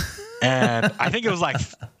all-nighter. And I think it was like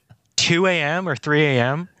 2 a.m. or 3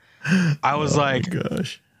 a.m. I was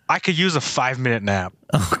gosh, I could use a 5-minute nap.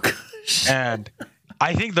 Oh, gosh. And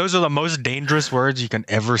I think those are the most dangerous words you can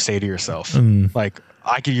ever say to yourself. Like,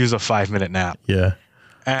 I could use a 5-minute nap. Yeah.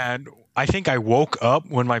 And I think I woke up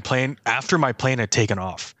after my plane had taken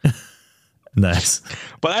off. Nice.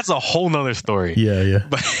 But that's a whole nother story. Yeah.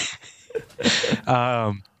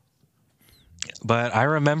 But I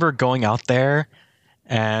remember going out there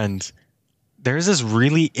and there's this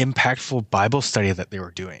really impactful Bible study that they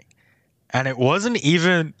were doing. And it wasn't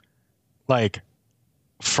even like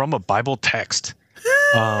from a Bible text.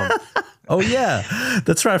 Oh yeah,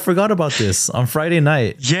 that's right. I forgot about this on Friday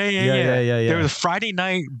night. Yeah. There was a Friday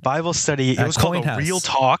night Bible study. It was called Real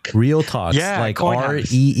Talk. Real Talks. Yeah, like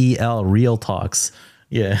REEL. Real Talks.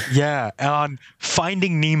 Yeah. Yeah, on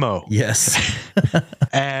Finding Nemo. Yes.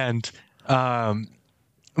 And I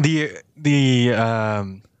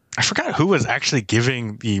forgot who was actually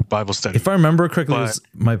giving the Bible study. If I remember correctly, it was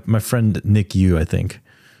my friend Nick Yu, I think.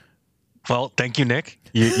 Well, thank you, Nick.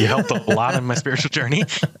 You helped a lot in my spiritual journey.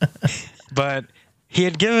 But he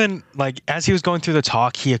had given, like, as he was going through the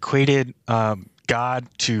talk, he equated God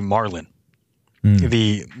to Marlin,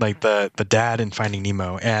 the dad in Finding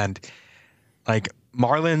Nemo, and like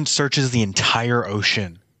Marlin searches the entire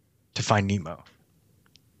ocean to find Nemo.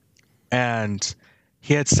 And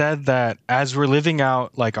he had said that as we're living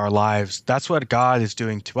out like our lives, that's what God is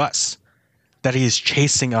doing to us. That he is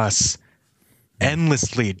chasing us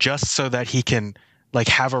endlessly just so that he can like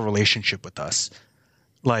have a relationship with us.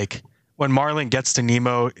 Like when Marlin gets to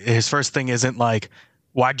Nemo, his first thing isn't like,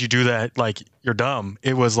 why'd you do that? Like, you're dumb.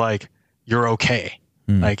 It was like, you're okay.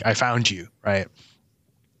 Like, I found you. Right.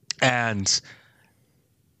 And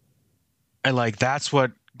like, that's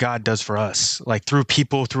what God does for us. Like through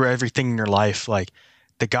people, through everything in your life, like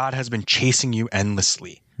that God has been chasing you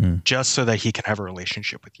endlessly just so that he can have a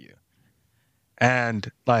relationship with you.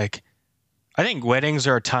 And like, I think weddings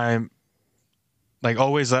are a time like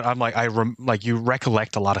always that I'm like, you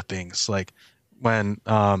recollect a lot of things. Like when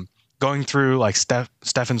going through like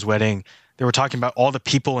Stefan's wedding, they were talking about all the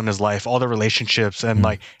people in his life, all the relationships, and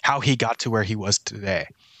like how he got to where he was today.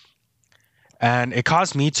 And it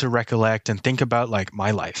caused me to recollect and think about like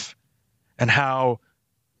my life and how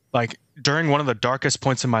like during one of the darkest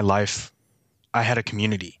points in my life, I had a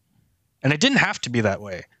community. And it didn't have to be that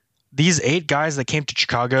way. These 8 guys that came to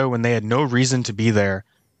Chicago when they had no reason to be there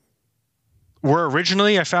were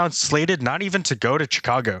originally, I found, slated not even to go to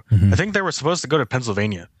Chicago. I think they were supposed to go to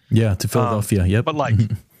Pennsylvania. Yeah, to Philadelphia. Yep. But like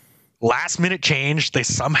last minute change, they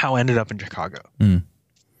somehow ended up in Chicago.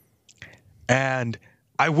 And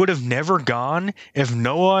I would have never gone if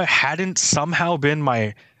Noah hadn't somehow been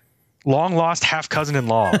my long lost half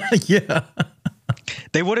cousin-in-law. Yeah.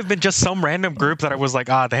 They would have been just some random group that I was like,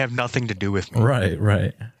 they have nothing to do with me.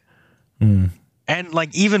 Right. And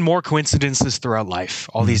like even more coincidences throughout life,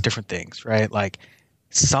 all these different things, right? Like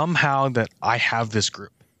somehow that I have this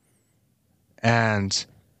group. And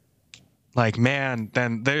like, man,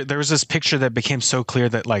 then there was this picture that became so clear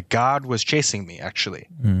that like God was chasing me, actually,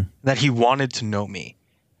 that he wanted to know me.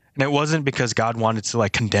 And it wasn't because God wanted to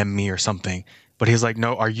like condemn me or something, but he's like,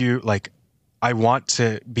 no, are you like, I want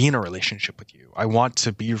to be in a relationship with you. I want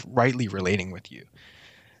to be rightly relating with you.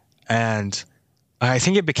 And I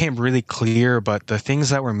think it became really clear, but the things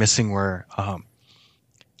that were missing were,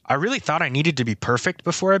 I really thought I needed to be perfect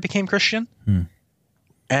before I became Christian.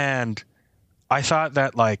 And I thought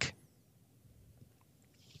that like,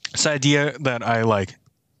 this idea that I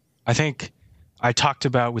think I talked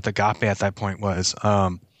about with agape at that point was,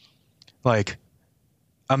 like,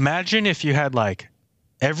 imagine if you had like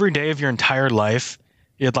every day of your entire life,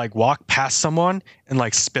 you'd like walk past someone and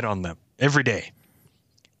like spit on them every day.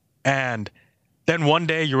 And then one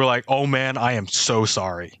day you were like, oh man, I am so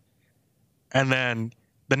sorry. And then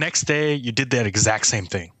the next day you did that exact same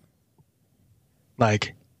thing.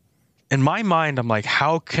 Like in my mind, I'm like,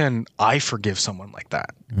 how can I forgive someone like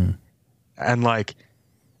that? And like,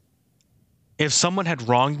 if someone had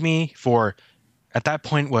wronged me for, at that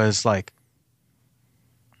point was like,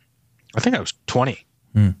 I think I was 20,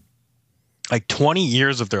 like 20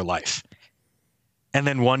 years of their life. And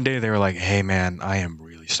then one day they were like, hey man, I am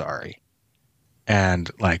really sorry. And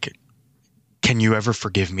like, can you ever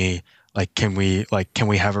forgive me? Like, can we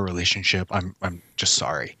have a relationship? I'm just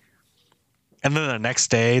sorry. And then the next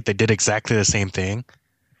day they did exactly the same thing.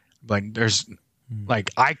 Like there's like,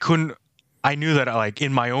 I knew that like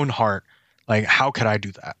in my own heart, like, how could I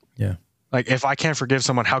do that? Yeah. Like if I can't forgive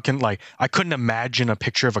someone, how can like, I couldn't imagine a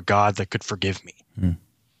picture of a God that could forgive me.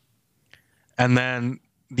 And then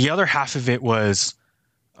the other half of it was,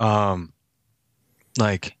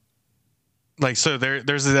 like, so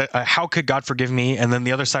there's a how could God forgive me? And then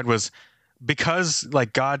the other side was because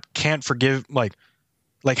like God can't forgive, like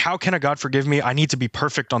how can a God forgive me? I need to be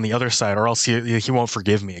perfect on the other side or else he won't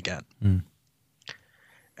forgive me again.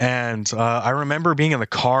 And I remember being in the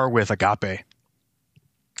car with Agape.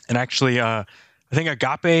 And actually, I think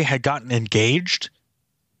Agape had gotten engaged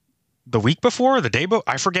the week before, or the day before.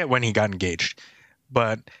 I forget when he got engaged.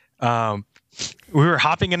 But we were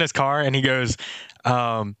hopping in his car and he goes,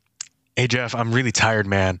 hey, Jeff, I'm really tired,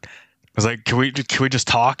 man. I was like, can we just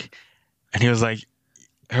talk? And he was like,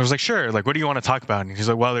 I was like, sure. Like, what do you want to talk about? And he's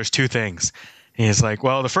like, well, there's 2 things. And he's like,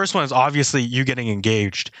 well, the first one is obviously you getting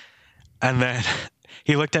engaged. And then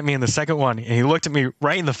he looked at me in the second one and he looked at me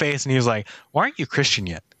right in the face and he was like, why aren't you Christian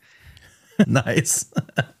yet? Nice.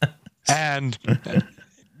 And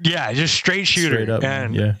yeah, just straight shooter. Straight up,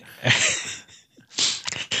 and yeah.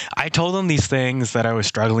 I told him these things that I was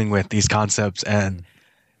struggling with, these concepts. And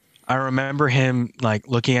I remember him like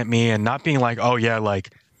looking at me and not being like, oh yeah,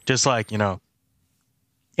 like just like, you know,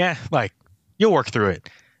 yeah, like you'll work through it.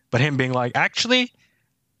 But him being like, actually,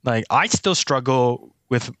 like I still struggle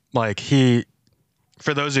with like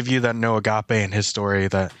for those of you that know Agape and his story,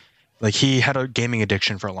 that like he had a gaming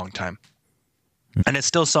addiction for a long time. And it's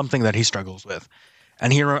still something that he struggles with.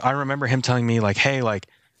 And I remember him telling me like, hey, like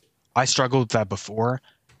I struggled with that before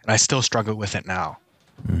and I still struggle with it now.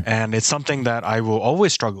 And it's something that I will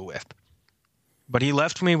always struggle with. But he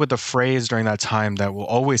left me with a phrase during that time that will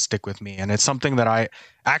always stick with me. And it's something that I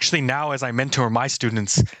actually now, as I mentor my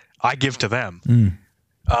students, I give to them.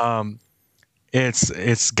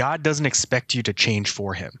 It's God doesn't expect you to change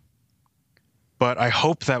for him. But I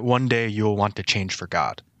hope that one day you'll want to change for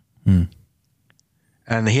God.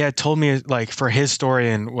 And he had told me like for his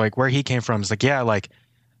story and like where he came from, it's like, yeah, like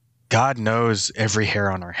God knows every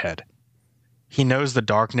hair on our head. He knows the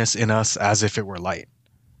darkness in us as if it were light.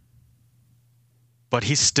 But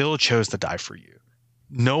he still chose to die for you,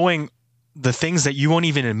 knowing the things that you won't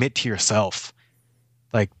even admit to yourself.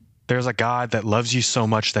 Like there's a God that loves you so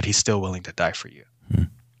much that he's still willing to die for you.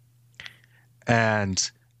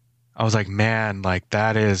 And I was like, man, like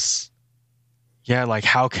that is, yeah, like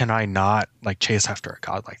how can I not like chase after a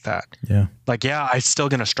God like that? Yeah. Like, yeah, I'm still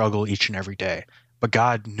going to struggle each and every day, but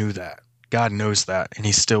God knew that. God knows that, and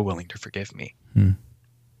he's still willing to forgive me. Hmm.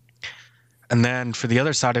 And then for the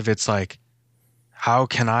other side of it's like, how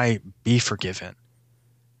can I be forgiven?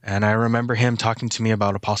 And I remember him talking to me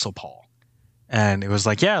about Apostle Paul. And it was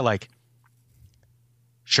like, yeah, like,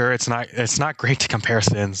 sure, it's not great to compare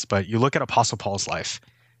sins, but you look at Apostle Paul's life.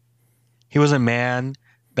 He was a man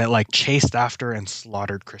that like chased after and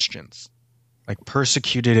slaughtered Christians, like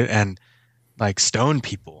persecuted and like stoned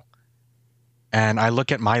people. And I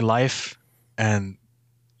look at my life and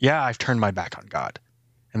yeah, I've turned my back on God.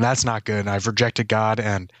 And that's not good. I've rejected God,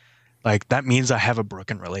 and like that means I have a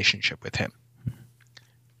broken relationship with him.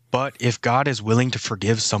 But if God is willing to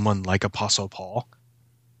forgive someone like Apostle Paul,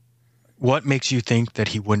 what makes you think that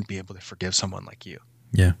he wouldn't be able to forgive someone like you?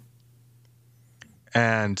 Yeah.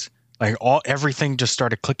 And like everything just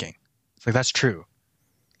started clicking. It's like, that's true.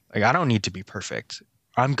 Like, I don't need to be perfect.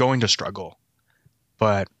 I'm going to struggle.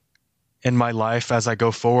 But in my life, as I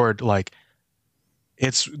go forward, like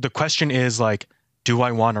the question is like, do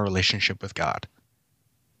I want a relationship with God?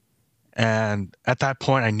 And at that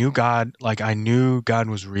point, I knew God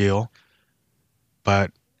was real.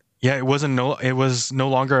 But yeah, it was no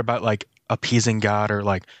longer about like appeasing God or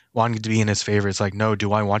like wanting to be in his favor. It's like, no,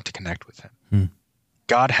 do I want to connect with him? Hmm.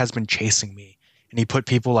 God has been chasing me, and he put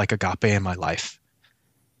people like Agape in my life.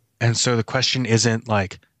 And so the question isn't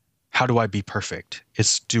like, how do I be perfect?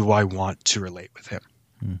 It's, do I want to relate with him?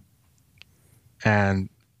 Hmm. And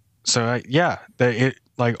so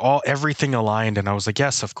everything aligned, and I was like,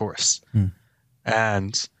 yes, of course. Hmm.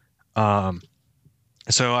 And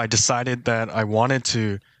so I decided that I wanted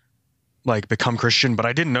to like become Christian, but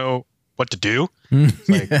I didn't know what to do. It's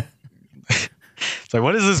like, Yeah. it's like,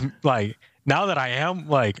 what is this like? Now that I am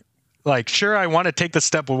like sure, I want to take the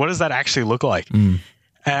step, but what does that actually look like? Mm.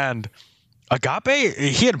 And Agape,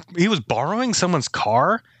 he was borrowing someone's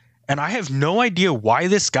car, and I have no idea why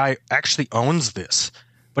this guy actually owns this,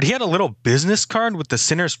 but he had a little business card with the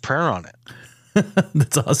sinner's prayer on it.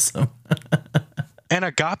 That's awesome. And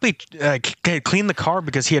Agape cleaned the car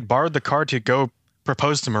because he had borrowed the car to go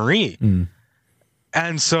propose to Marie. Mm.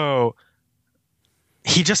 And so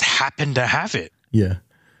he just happened to have it. Yeah.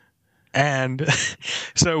 And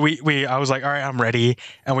so I was like, all right, I'm ready.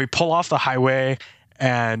 And we pull off the highway,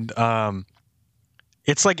 and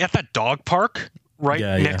it's like at that dog park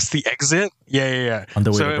next to the exit. Yeah. On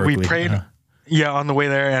the way to Berkeley. We prayed. On the way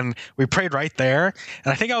there, and we prayed right there.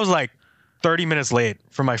 And I think I was like 30 minutes late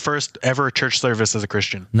for my first ever church service as a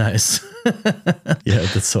Christian. Nice. Yeah,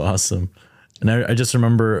 that's so awesome. And I just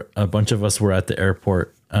remember a bunch of us were at the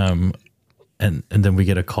airport, and then we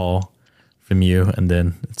get a call from you, and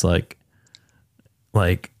then it's like,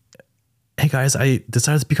 hey guys, I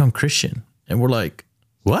decided to become Christian. And we're like,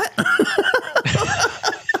 what?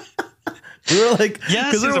 We were like,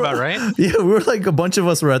 yeah, this is about right. Yeah, we were like, a bunch of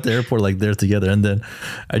us were at the airport, like there together. And then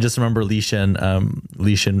I just remember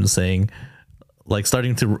Lishan saying, like,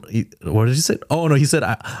 starting to, what did he say? Oh no, he said,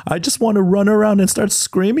 I just want to run around and start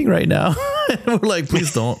screaming right now. And we're like,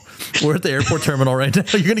 please don't. We're at the airport terminal right now.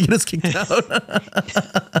 You're gonna get us kicked out.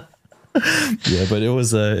 Yeah, but it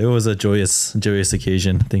was a joyous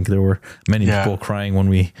occasion. I think there were many people crying when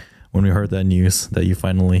we heard that news that you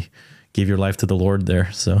finally gave your life to the Lord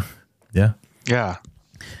there. So yeah.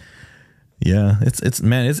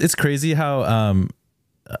 It's crazy how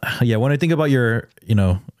when I think about your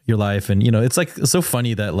life, and it's like so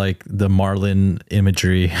funny that like the Marlin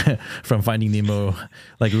imagery from Finding Nemo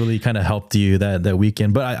like really kind of helped you that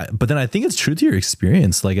weekend. But then I think it's true to your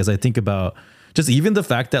experience. Like, as I think about just even the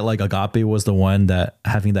fact that like Agape was the one that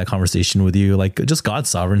having that conversation with you, like just God's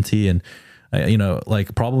sovereignty, and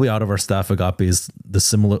like probably out of our staff, Agape is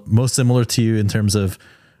the most similar to you in terms of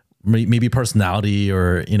maybe personality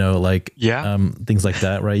or things like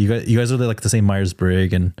that, right? You guys are like the same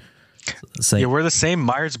Myers-Briggs and same. Yeah, we're the same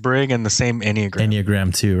Myers-Briggs and the same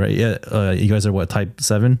Enneagram too, right? Yeah, you guys are what, type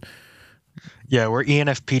 7? Yeah, we're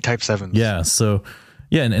ENFP type 7. Yeah, so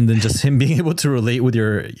yeah, and then just him being able to relate with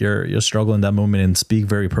your struggle in that moment and speak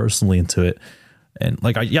very personally into it, and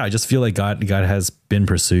like I just feel like God has been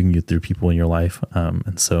pursuing you through people in your life,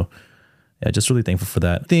 and so. Yeah, just really thankful for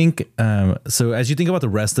that. I think, so as you think about the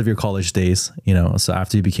rest of your college days, so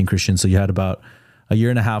after you became Christian, so you had about a year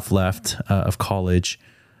and a half left of college.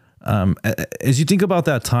 As you think about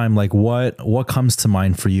that time, like what comes to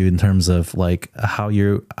mind for you in terms of like how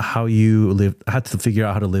you had to figure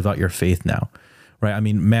out how to live out your faith now, right? I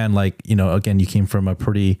mean, man, like, again, you came from a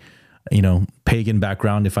pretty, pagan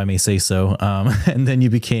background, if I may say so. And then you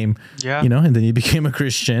became, and then you became a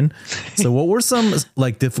Christian. So what were some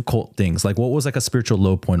like difficult things? Like what was like a spiritual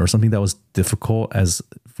low point or something that was difficult as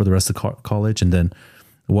for the rest of college? And then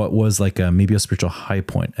what was like maybe a spiritual high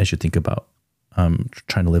point as you think about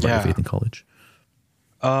trying to live out your faith in college?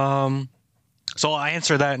 So I'll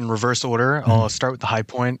answer that in reverse order. I'll start with the high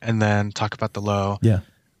point and then talk about the low. Yeah.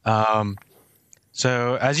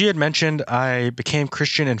 So as you had mentioned, I became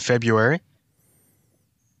Christian in February,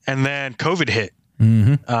 and then COVID hit.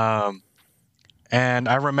 And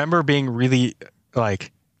I remember being really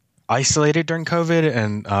like isolated during COVID,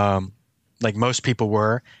 and like most people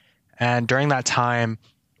were. And during that time,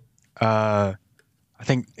 I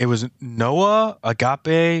think it was Noah,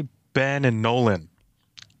 Agape, Ben, and Nolan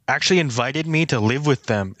actually invited me to live with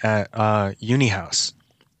them at Uni House.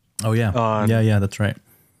 Oh yeah. Yeah, that's right.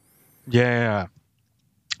 Yeah.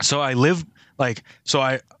 So I lived so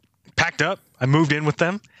I packed up, I moved in with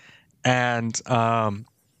them, and I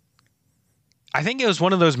think it was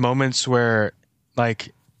one of those moments where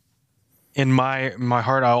like in my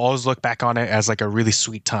heart, I'll always look back on it as like a really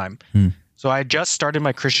sweet time. So I had just started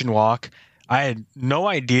my Christian walk. I had no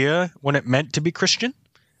idea what it meant to be Christian.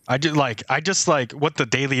 I just what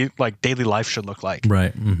the daily life should look like.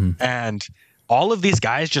 Right. And all of these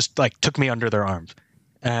guys just like took me under their arms.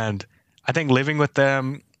 And I think living with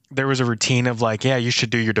them, there was a routine of like, yeah, you should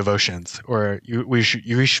do your devotions, or we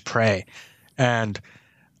should pray, and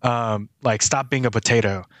like stop being a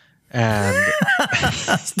potato, and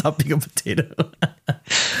stop being a potato.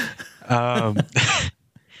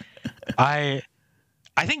 I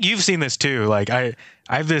think you've seen this too. Like I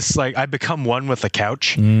have this like I become one with the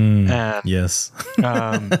couch. And yes.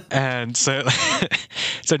 And so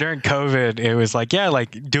so during COVID, it was like, yeah,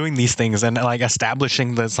 like doing these things and like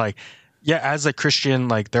establishing this like, yeah, as a Christian,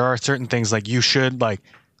 like there are certain things like you should like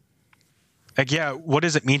yeah, what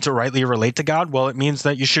does it mean to rightly relate to God? Well, it means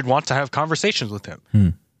that you should want to have conversations with him.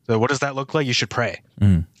 So what does that look like? You should pray.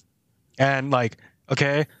 And like,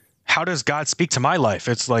 okay, how does God speak to my life?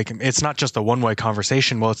 It's like, it's not just a one-way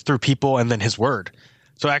conversation. Well, it's through people and then his word.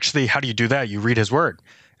 So actually, how do you do that? You read his word.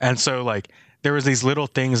 And so like, there was these little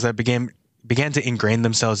things that began to ingrain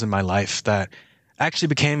themselves in my life that actually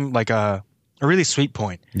became like a really sweet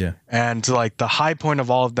point. Yeah. And like the high point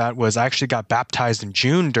of all of that was I actually got baptized in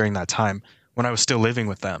June during that time when I was still living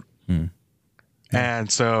with them.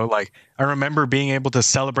 And so like, I remember being able to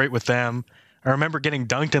celebrate with them. I remember getting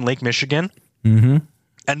dunked in Lake Michigan.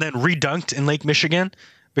 And then redunked in Lake Michigan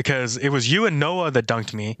because it was you and Noah that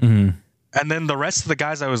dunked me. And then the rest of the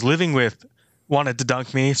guys I was living with wanted to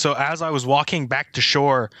dunk me. So as I was walking back to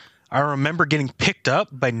shore, I remember getting picked up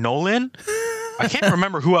by Nolan. I can't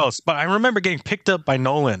remember who else, but I remember getting picked up by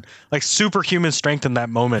Nolan, like superhuman strength in that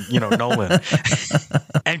moment, you know, Nolan,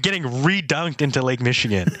 and getting redunked into Lake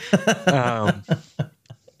Michigan.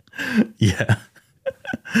 Yeah.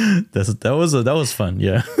 That was fun.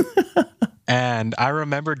 Yeah. And I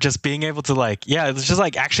remember just being able to like, yeah, it was just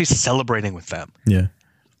like actually celebrating with them. Yeah.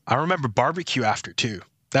 I remember barbecue after too.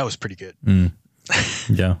 That was pretty good.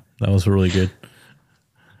 Yeah, that was really good.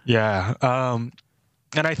 Yeah.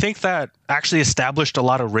 And I think that actually established a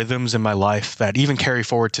lot of rhythms in my life that even carry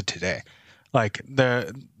forward to today. Like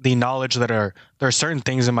the knowledge that there are certain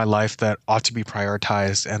things in my life that ought to be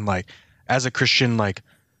prioritized. And like, as a Christian, like,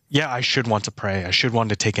 yeah, I should want to pray. I should want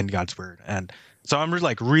to take in God's word. And so I'm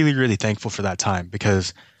really, really thankful for that time,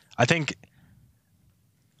 because I think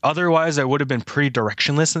otherwise I would have been pretty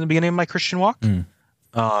directionless in the beginning of my Christian walk.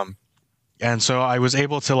 And so I was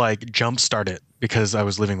able to like jumpstart it because I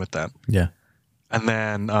was living with them. Yeah. And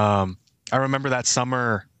then I remember that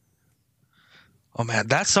summer. Oh man,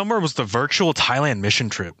 that summer was the virtual Thailand mission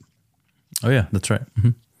trip. Oh yeah, that's right.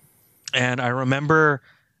 And I remember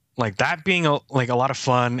like that being a lot of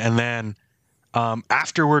fun. And then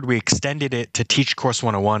afterward, we extended it to teach Course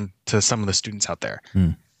 101 to some of the students out there.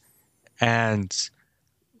 And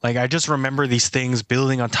like, I just remember these things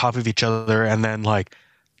building on top of each other. And then like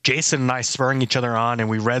Jason and I spurring each other on, and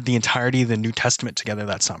we read the entirety of the New Testament together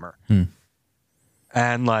that summer.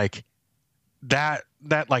 And like that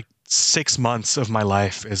like 6 months of my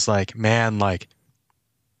life is like, man, like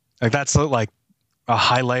that's like a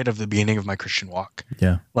highlight of the beginning of my Christian walk.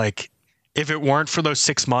 Yeah. Like, if it weren't for those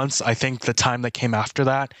 6 months, I think the time that came after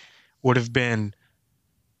that would have been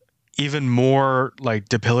even more like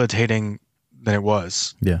debilitating than it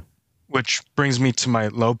was. Yeah. Which brings me to my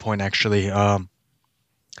low point, actually.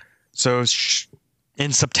 So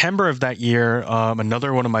in September of that year,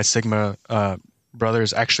 another one of my Sigma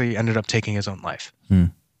brothers actually ended up taking his own life.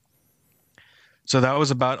 So that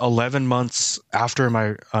was about 11 months after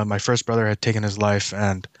my first brother had taken his life,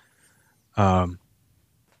 and I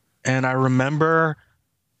remember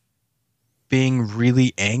being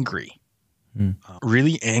really angry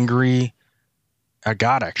at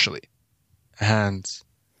God, actually. And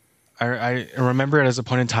I remember it as a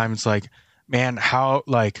point in time. It's like, man, how,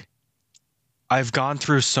 like, I've gone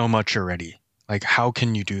through so much already. Like, how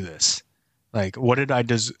can you do this? Like, what did I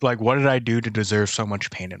do to deserve so much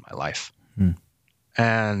pain in my life? Hmm.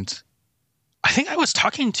 And I think I was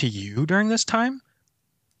talking to you during this time.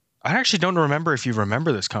 I actually don't remember if you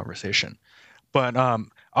remember this conversation, but I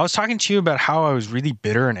was talking to you about how I was really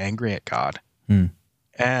bitter and angry at God. Hmm.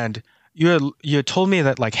 And you had told me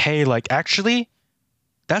that, like, hey, like, actually,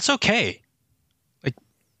 that's okay.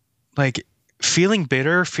 Like feeling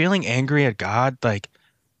bitter, feeling angry at God, like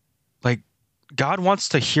God wants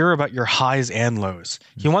to hear about your highs and lows.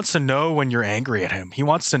 He wants to know when you're angry at him. He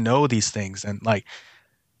wants to know these things, and like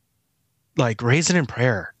raise it in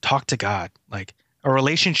prayer. Talk to God. Like, a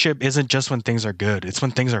relationship isn't just when things are good, it's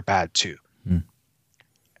when things are bad too. Hmm.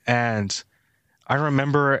 And I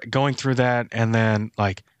remember going through that and then,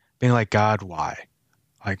 like, being like, God, why?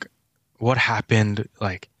 Like, what happened?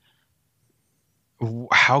 Like,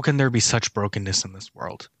 how can there be such brokenness in this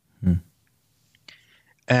world? Hmm.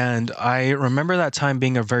 And I remember that time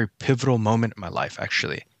being a very pivotal moment in my life,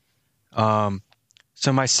 actually.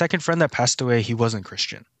 So my second friend that passed away, he wasn't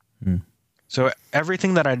Christian. Hmm. So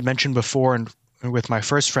everything that I'd mentioned before, and with my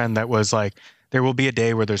first friend, that was like, there will be a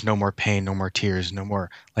day where there's no more pain, no more tears, no more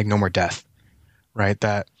death, right?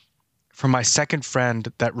 That for my second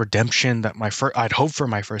friend, that redemption that I'd hoped for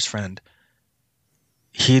my first friend,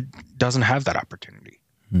 he doesn't have that opportunity.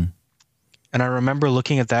 Hmm. And I remember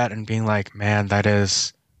looking at that and being like, man, that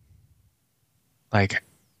is like,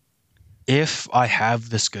 if I have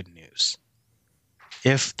this good news,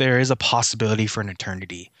 if there is a possibility for an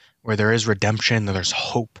eternity where there is redemption, there's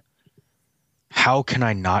hope, how can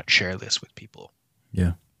I not share this with people?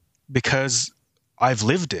 Yeah. Because I've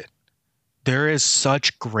lived it. There is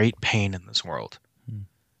such great pain in this world. Hmm.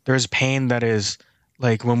 There's pain that is,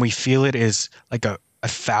 like, when we feel it, is like a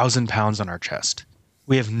 1,000 pounds on our chest.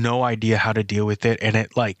 We have no idea how to deal with it, and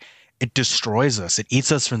it destroys us. It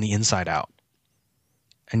eats us from the inside out.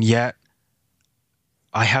 And yet,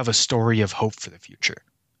 I have a story of hope for the future.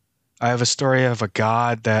 I have a story of a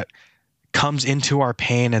God that comes into our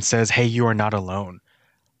pain and says, hey, you are not alone,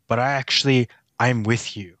 but I'm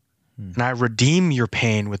with you. Hmm. And I redeem your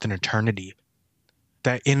pain with an eternity,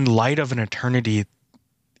 that in light of an eternity,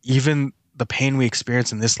 even the pain we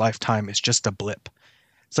experience in this lifetime is just a blip.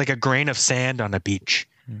 It's like a grain of sand on a beach.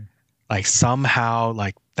 Hmm. Like, somehow,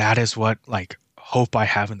 like, that is what, like, hope I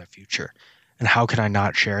have in the future. And how can I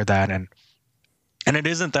not share that? And it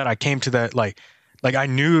isn't that I came to that, like I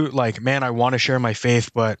knew, like, man, I want to share my faith,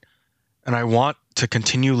 and I want to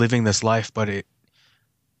continue living this life, but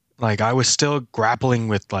I was still grappling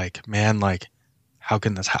with, like, man, like, how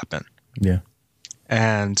can this happen? Yeah.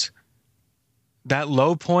 And that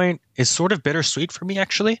low point is sort of bittersweet for me,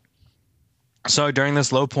 actually. So during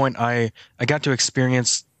this low point, I got to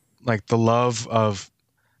experience, like, the love of,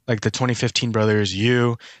 like, the 2015 brothers,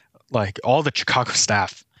 you, like, all the Chicago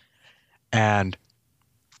staff. And,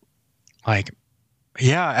 like,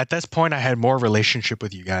 yeah, at this point I had more relationship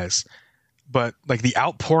with you guys, but, like, the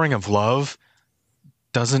outpouring of love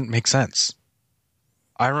doesn't make sense.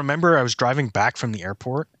 I remember I was driving back from the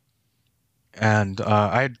airport, and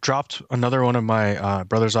I had dropped another one of my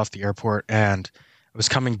brothers off the airport, and I was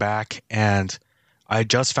coming back, and I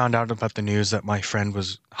just found out about the news that my friend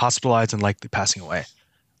was hospitalized and likely passing away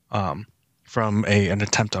from an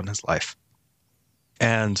attempt on his life.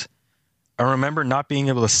 And I remember not being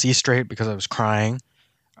able to see straight because I was crying.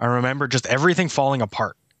 I remember just everything falling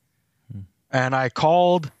apart. Hmm. And I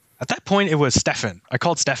called, at that point, it was Stefan. I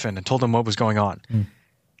called Stefan and told him what was going on. Hmm.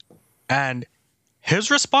 And his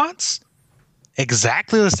response,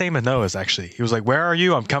 exactly the same as Noah's, actually. He was like, where are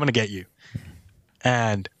you? I'm coming to get you.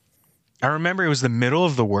 And I remember it was the middle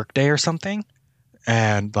of the workday or something.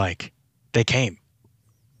 And, like, they came.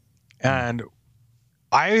 And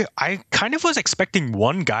I kind of was expecting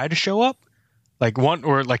one guy to show up. Like, one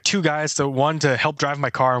or like two guys, so one to help drive my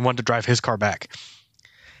car and one to drive his car back.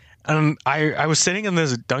 And I was sitting in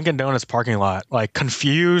this Dunkin' Donuts parking lot, like,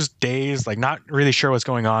 confused, dazed, like, not really sure what's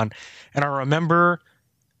going on. And I remember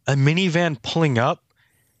a minivan pulling up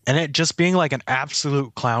and it just being like an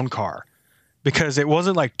absolute clown car, because it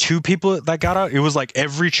wasn't like two people that got out. It was like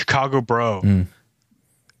every Chicago bro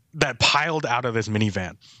that piled out of this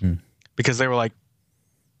minivan because they were like,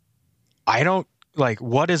 I don't, like,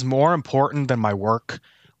 what is more important than my work?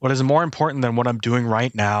 What is more important than what I'm doing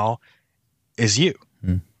right now is you.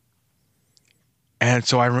 And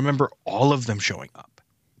so I remember all of them showing up.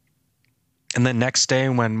 And the next day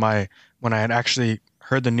when I had actually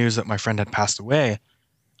heard the news that my friend had passed away,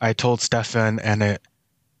 I told Stefan, and it,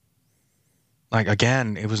 like,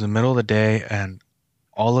 again, it was the middle of the day, and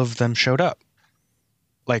all of them showed up.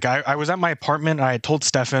 Like I was at my apartment, I had told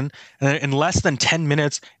Stefan, and in less than 10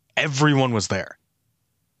 minutes, everyone was there.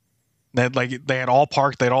 They had all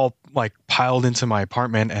parked, they'd all like piled into my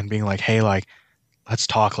apartment and being like, hey, like, let's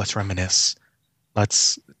talk, let's reminisce,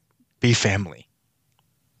 let's be family.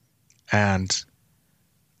 And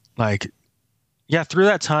like, yeah, through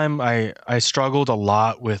that time, I struggled a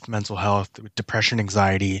lot with mental health, with depression,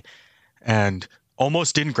 anxiety, and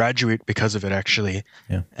almost didn't graduate because of it, actually.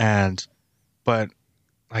 Yeah. But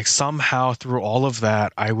like somehow through all of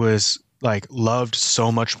that, I was like loved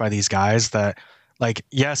so much by these guys that, like,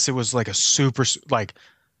 yes, it was like a super, like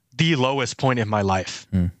the lowest point in my life,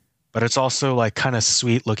 but it's also like kind of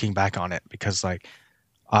sweet looking back on it, because like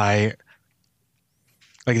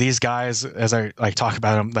these guys, as I like talk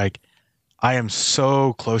about them, like I am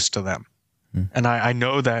so close to them. And I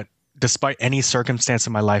know that despite any circumstance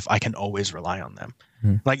in my life, I can always rely on them.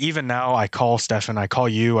 Like even now, I call Stefan, I call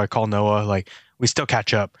you, I call Noah, like we still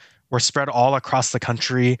catch up. We're spread all across the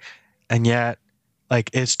country. And yet, like,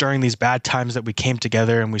 it's during these bad times that we came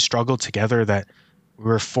together and we struggled together that we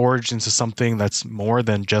were forged into something that's more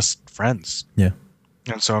than just friends. Yeah.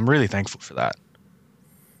 And so I'm really thankful for that.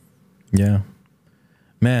 Yeah.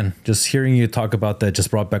 Man, just hearing you talk about that just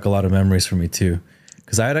brought back a lot of memories for me too.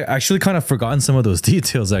 Because I had actually kind of forgotten some of those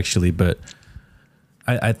details actually, but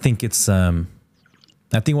I think it's I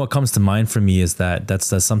think what comes to mind for me is that that's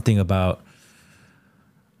something about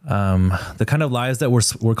the kind of lives that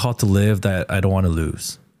we're called to live that I don't want to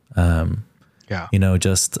lose. Yeah. You know,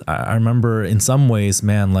 just I remember in some ways,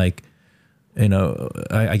 man, like, you know,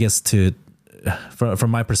 I guess from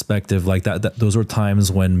my perspective, like that those were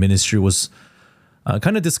times when ministry was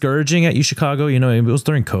kind of discouraging at UChicago. You know, it was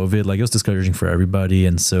during COVID, like it was discouraging for everybody,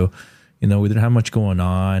 and so, you know, we didn't have much going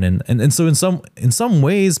on, and so in some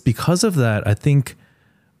ways, because of that, I think,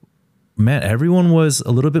 man, everyone was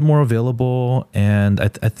a little bit more available, and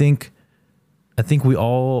I think we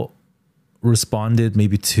all responded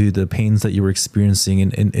maybe to the pains that you were experiencing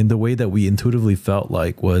in the way that we intuitively felt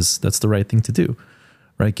like that's the right thing to do,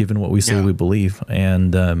 right? Given what we say we believe.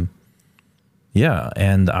 And yeah,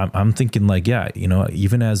 and I'm thinking like, yeah, you know,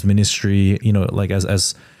 even as ministry, you know, like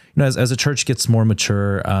as you know, as a church gets more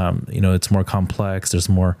mature, you know, it's more complex, there's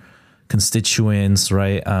more constituents,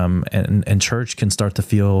 right? And church can start to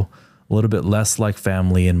feel a little bit less like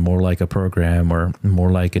family and more like a program or more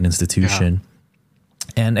like an institution.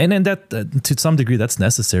 And that to some degree that's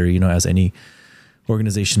necessary, you know, as any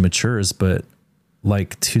organization matures, but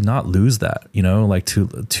like to not lose that, you know, like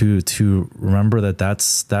to remember that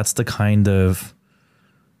that's the kind of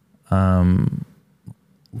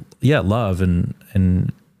love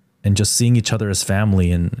and just seeing each other as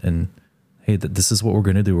family and hey, this is what we're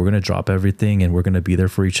going to do. We're going to drop everything and we're going to be there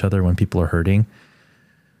for each other when people are hurting.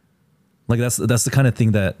 Like that's the kind of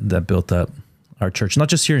thing that built up our church, not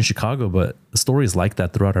just here in Chicago, but stories like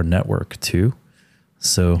that throughout our network too.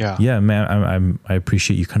 So yeah, man, I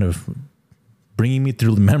appreciate you kind of bringing me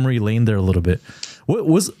through memory lane there a little bit.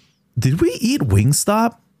 Did we eat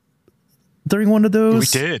Wingstop during one of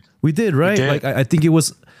those? We did, right? We did. Like I think it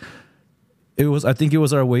was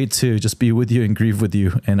our way to just be with you and grieve with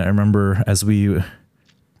you. And I remember as we, you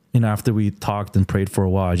know, after we talked and prayed for a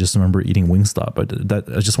while, I just remember eating Wingstop. But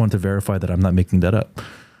I just wanted to verify that I'm not making that up.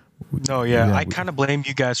 No, yeah, I kind of blame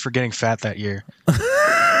you guys for getting fat that year.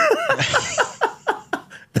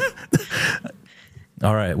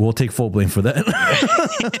 All right, we'll take full blame for that.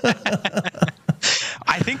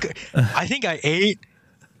 I think I ate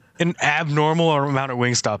an abnormal amount of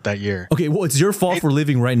Wingstop that year. Okay, well, it's your fault for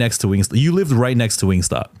living right next to Wingstop. You lived right next to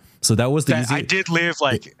Wingstop. So that was the easiest. I did live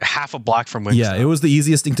like half a block from Wingstop. Yeah, it was the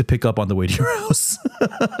easiest thing to pick up on the way to your house.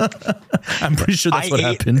 I'm pretty sure that's what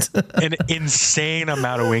happened. An insane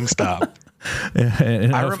amount of Wingstop.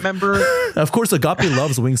 And I remember. Of course, Agape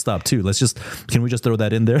loves Wingstop too. Can we just throw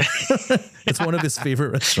that in there? It's one of his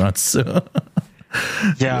favorite restaurants. So.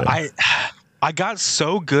 Yeah, I got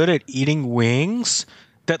so good at eating wings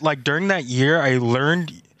that like during that year I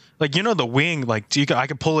learned, like, you know, the wing, like I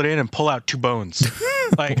could pull it in and pull out 2 bones.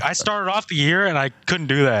 Like I started off the year and I couldn't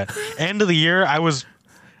do that. End of the year, I was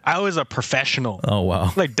a professional. Oh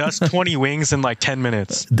wow! Like does 20 wings in like 10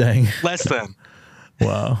 minutes. Dang. Less than.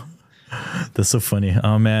 Wow, that's so funny.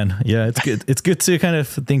 Oh man, yeah, it's good. It's good to kind of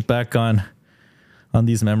think back on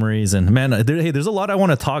these memories. And man, there's a lot I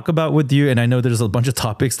want to talk about with you. And I know there's a bunch of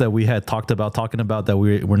topics that we had talking about that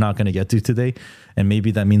we're not going to get to today. And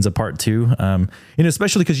maybe that means a part 2. You know,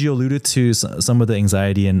 especially because you alluded to some of the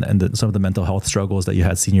anxiety and some of the mental health struggles that you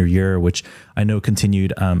had senior year, which I know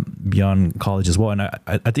continued beyond college as well. And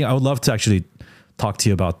I think I would love to actually talk to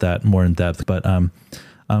you about that more in depth. But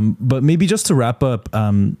But maybe just to wrap up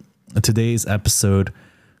today's episode,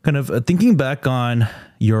 kind of thinking back on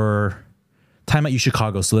your time at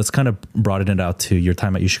UChicago. So let's kind of broaden it out to your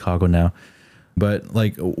time at UChicago now. But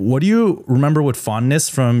like, what do you remember with fondness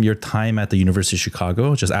from your time at the University of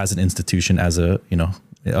Chicago, just as an institution, as a,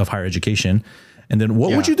 of higher education? And then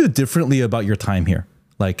what would you do differently about your time here?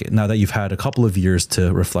 Like now that you've had a couple of years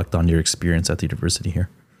to reflect on your experience at the university here.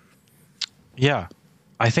 Yeah,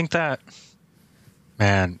 I think that,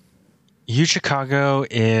 man, UChicago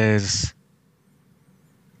is,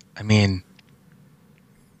 I mean,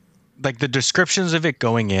 like the descriptions of it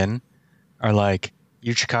going in are like,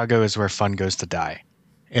 UChicago is where fun goes to die.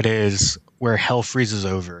 It is where hell freezes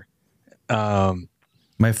over.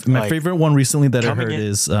 My favorite one recently that I heard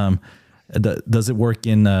is, does it work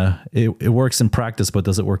in, it works in practice, but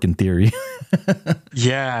does it work in theory?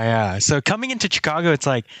 Yeah. So coming into Chicago, it's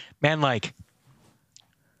like, man, like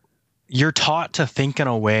you're taught to think in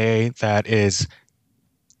a way that is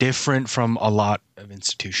different from a lot of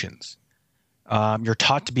institutions. You're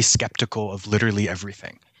taught to be skeptical of literally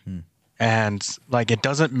everything. And like, it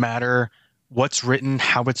doesn't matter what's written,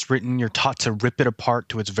 how it's written. You're taught to rip it apart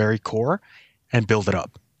to its very core and build it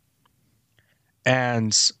up.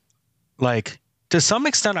 And like, to some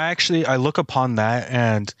extent, I look upon that,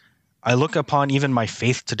 and I look upon even my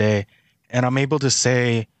faith today, and I'm able to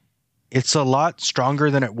say it's a lot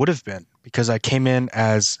stronger than it would have been because I came in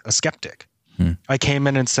as a skeptic. I came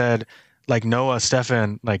in and said, like, Noah,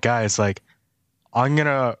 Stefan, like, guys, like, I'm going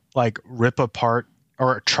to like rip apart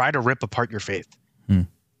or try to rip apart your faith.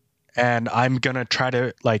 And I'm going to try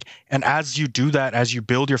to like, and as you do that, as you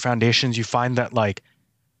build your foundations, you find that like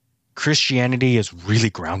Christianity is really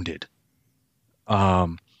grounded.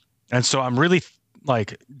 And so I'm really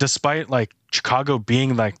like, despite like Chicago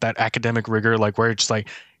being like that academic rigor, like where it's like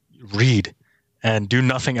read and do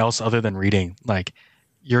nothing else other than reading, like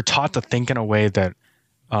you're taught to think in a way that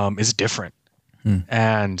is different.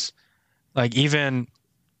 And like even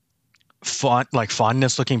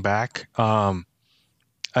fondness looking back,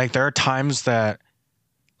 like there are times that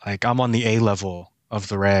like I'm on the A level of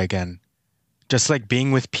the reg and just like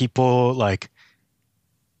being with people, like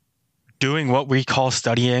doing what we call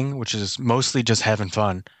studying, which is mostly just having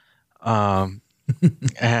fun. And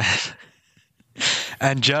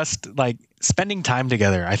just like spending time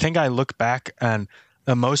together. I think I look back and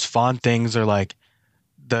the most fond things are like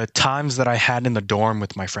the times that I had in the dorm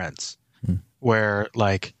with my friends, where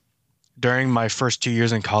like during my first 2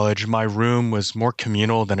 years in college, my room was more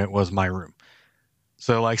communal than it was my room.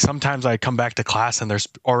 So like sometimes I come back to class and there's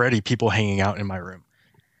already people hanging out in my room.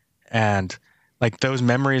 And like those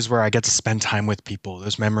memories where I get to spend time with people,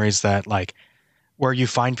 those memories that like where you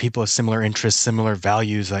find people with similar interests, similar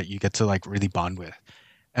values that you get to like really bond with.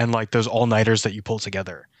 And like those all-nighters that you pull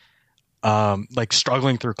together, like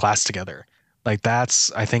struggling through class together. Like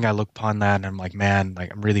that's, I think I look upon that and I'm like, man,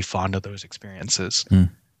 like I'm really fond of those experiences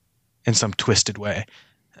in some twisted way.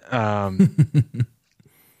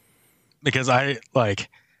 Because I like,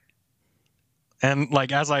 and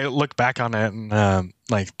like, as I look back on it and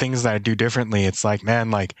like things that I do differently, it's like,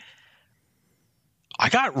 man, like I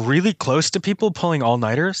got really close to people pulling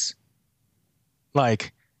all-nighters.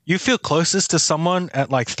 Like you feel closest to someone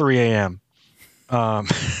at like 3 a.m.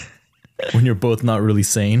 When you're both not really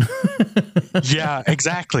sane. Yeah,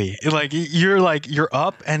 exactly. Like you're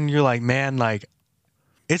up and you're like, man, like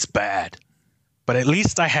it's bad, but at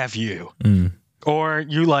least I have you. Or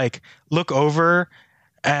you like look over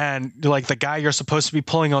and like the guy you're supposed to be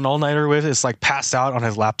pulling an all-nighter with is like passed out on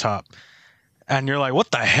his laptop. And you're like, what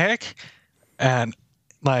the heck? And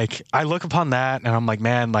like, I look upon that and I'm like,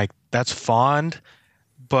 man, like that's fond.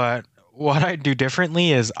 But what I do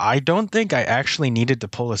differently is I don't think I actually needed to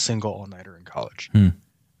pull a single all-nighter in college.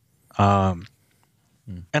 And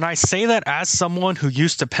I say that as someone who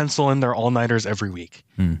used to pencil in their all-nighters every week.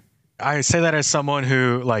 I say that as someone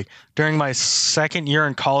who, like, during my second year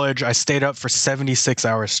in college, I stayed up for 76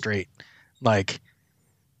 hours straight. Like,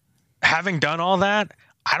 having done all that,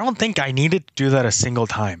 I don't think I needed to do that a single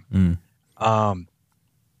time.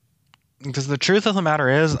 Because the truth of the matter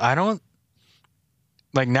is, I don't,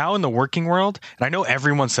 like, now in the working world, and I know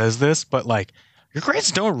everyone says this, but, like, your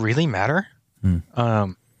grades don't really matter.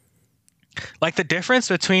 Like, the difference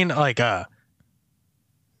between, like an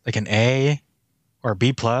A or a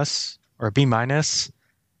B plus or a B minus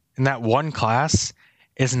in that one class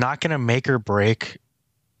is not going to make or break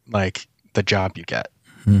like the job you get.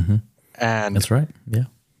 And that's right. Yeah.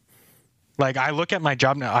 Like I look at my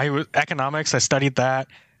job now, economics, I studied that.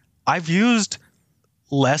 I've used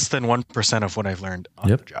less than 1% of what I've learned on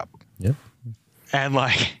the job. And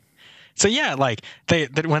like, So yeah, like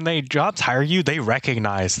when they jobs hire you, they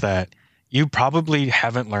recognize that you probably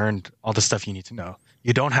haven't learned all the stuff you need to know.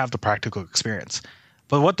 You don't have the practical experience.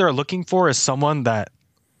 But what they're looking for is someone that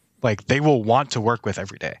like they will want to work with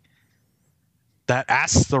every day, that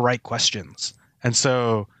asks the right questions. And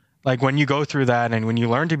so like when you go through that and when you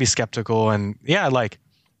learn to be skeptical and yeah, like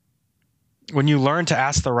when you learn to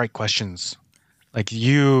ask the right questions, like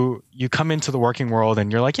you come into the working world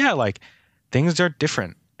and you're like, yeah, like things are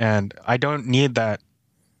different and I don't need that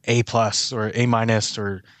A plus or A minus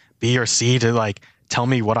or B or C to like tell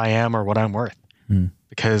me what I am or what I'm worth.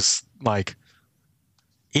 Because like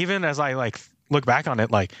even as I like look back on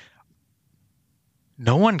it, like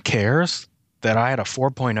no one cares that I had a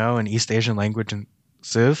 4.0 in East Asian language and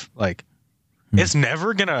Civ. Like it's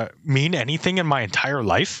never gonna mean anything in my entire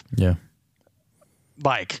life. Yeah.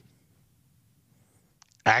 Like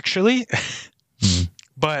actually.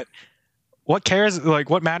 But what cares, like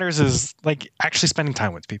what matters is like actually spending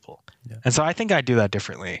time with people. Yeah. And so I think I do that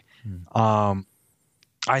differently.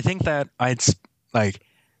 I think that I'd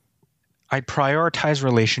prioritize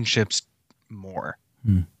relationships more.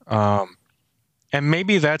 And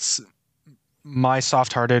maybe that's my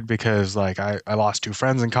soft-hearted because like I lost 2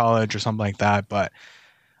 friends in college or something like that. But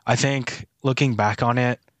I think looking back on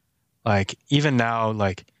it, like even now,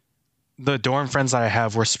 like the dorm friends that I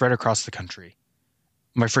have were spread across the country.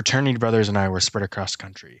 My fraternity brothers and I were spread across the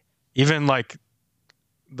country. Even like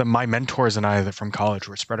my mentors and I from college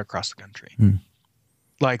were spread across the country.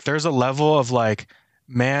 Like there's a level of like,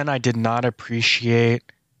 man, I did not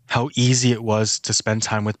appreciate how easy it was to spend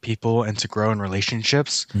time with people and to grow in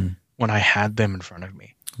relationships when I had them in front of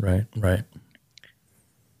me. Right.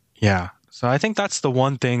 Yeah. So I think that's the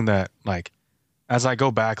one thing that like, as I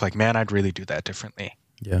go back, like, man, I'd really do that differently.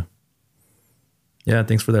 Yeah. Yeah.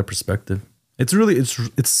 Thanks for that perspective. It's really,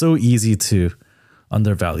 it's so easy to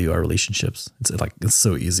undervalue our relationships. It's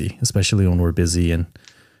so easy, especially when we're busy and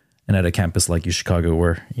at a campus like UChicago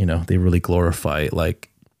where, you know, they really glorify like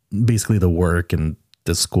basically the work and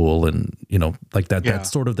the school and, you know, like that, that's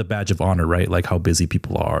sort of the badge of honor, right? Like how busy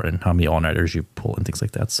people are and how many all-nighters you pull and things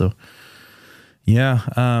like that. So yeah.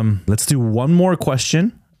 Let's do one more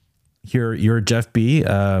question. Here, you're Jeff B,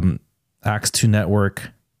 Acts 2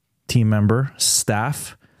 Network team member,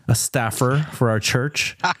 a staffer for our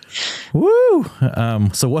church. Woo!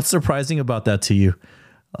 So what's surprising about that to you?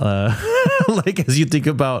 Like as you think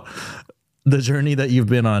about the journey that you've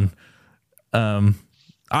been on, I'm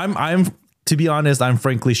to be honest, I'm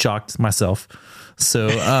frankly shocked myself. So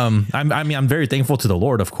I'm very thankful to the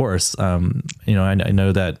Lord, of course. You know, I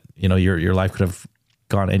know that you know your life could have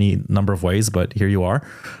gone any number of ways, but here you are.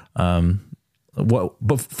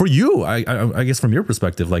 But for you, I guess from your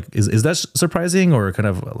perspective, like, is that surprising or kind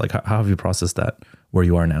of like, how have you processed that where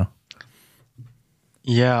you are now?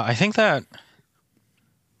 Yeah, I think that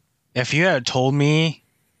if you had told me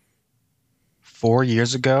 4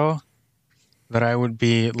 years ago that I would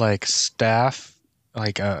be like staff,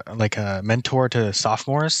 like a mentor to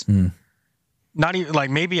sophomores, not even like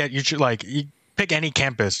maybe at you pick any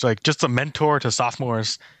campus, like just a mentor to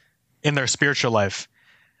sophomores in their spiritual life,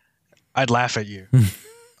 I'd laugh at you.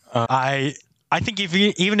 I think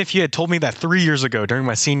even if you had told me that 3 years ago during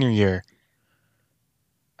my senior year,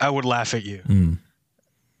 I would laugh at you.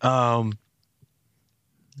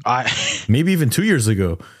 Maybe even 2 years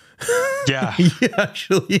ago. Yeah. Yeah,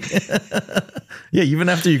 actually. Yeah, even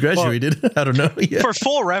after you graduated. Well, I don't know. Yeah. For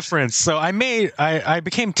full reference, so I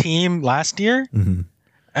became team last year.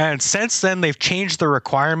 And since then, they've changed the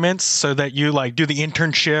requirements so that you like do the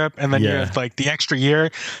internship and then you have like the extra year.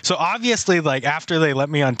 So obviously, like after they let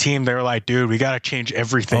me on team, they were like, dude, we got to change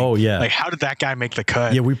everything. Oh, yeah. Like, how did that guy make the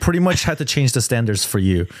cut? Yeah, we pretty much had to change the standards for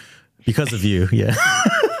you because of you. Yeah.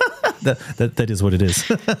 That is what it is.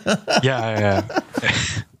 Yeah.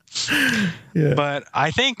 But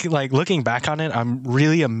I think like looking back on it, I'm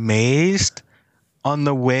really amazed on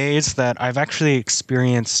the ways that I've actually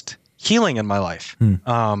experienced healing in my life.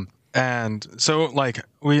 And so like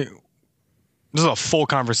this is a full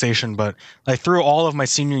conversation, but like through all of my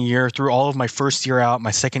senior year, through all of my first year out, my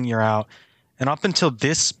second year out, and up until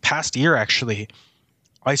this past year, actually,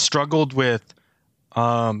 I struggled with,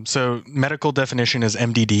 so medical definition is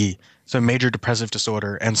MDD. So major depressive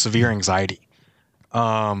disorder and severe anxiety,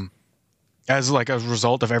 as like a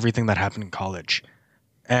result of everything that happened in college.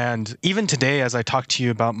 And even today, as I talk to you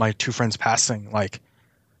about my 2 friends passing, like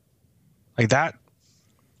that,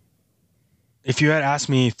 if you had asked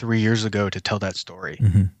me 3 years ago to tell that story,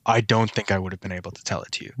 I don't think I would have been able to tell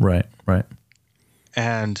it to you. Right.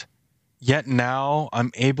 And yet now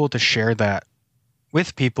I'm able to share that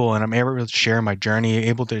with people and I'm able to share my journey,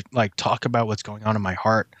 able to like talk about what's going on in my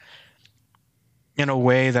heart. in a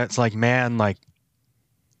way that's like, man, like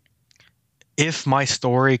if my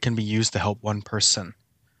story can be used to help one person,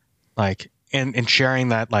 like in sharing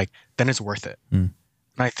that, like then it's worth it. And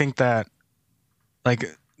I think that like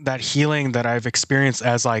that healing that I've experienced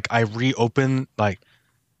as like I reopen like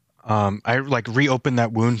I like reopen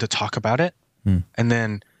that wound to talk about it. And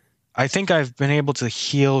then I think I've been able to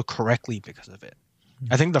heal correctly because of it.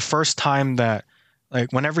 I think the first time that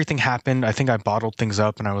like when everything happened, I think I bottled things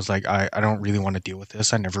up and I was like, I don't really want to deal with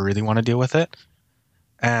this. I never really want to deal with it.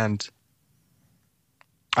 And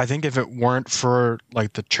I think if it weren't for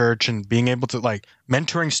like the church and being able to like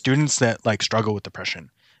mentoring students that like struggle with depression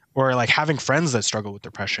or like having friends that struggle with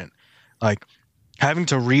depression, like having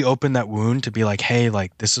to reopen that wound to be like, hey,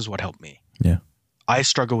 like this is what helped me. Yeah. I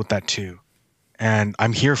struggle with that too. And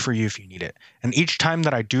I'm here for you if you need it. And each time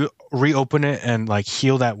that I do reopen it and like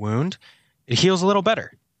heal that wound, it heals a little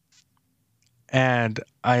better. And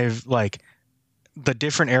I've like the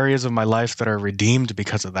different areas of my life that are redeemed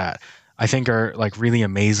because of that, I think are like really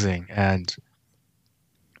amazing. And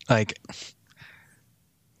like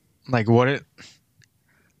what it,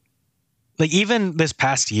 like even this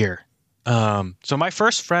past year. So my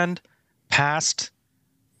first friend passed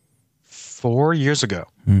 4 years ago.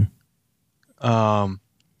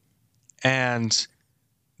 And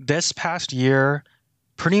this past year,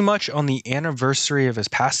 pretty much on the anniversary of his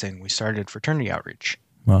passing, we started fraternity outreach.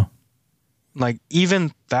 Wow. Like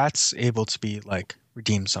even that's able to be like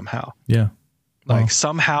redeemed somehow. Yeah. Like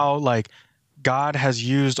somehow like God has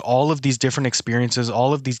used all of these different experiences,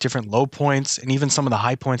 all of these different low points, and even some of the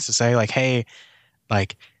high points to say like, hey,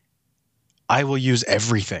 like I will use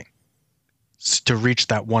everything to reach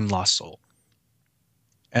that one lost soul.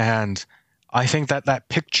 And I think that that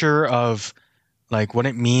picture of like what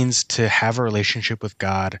it means to have a relationship with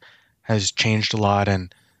God has changed a lot.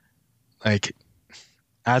 And like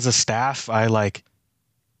as a staff, I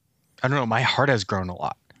don't know, my heart has grown a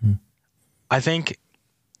lot. I think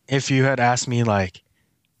if you had asked me like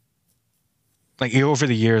over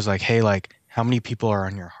the years, like, hey, like how many people are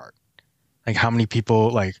on your heart? Like how many people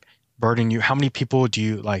like burden you? How many people do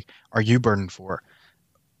you like, are you burdened for?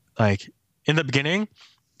 Like in the beginning,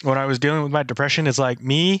 when I was dealing with my depression, it's like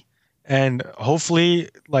me and hopefully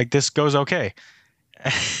like this goes okay.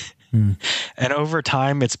 And over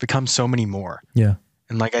time, it's become so many more. Yeah.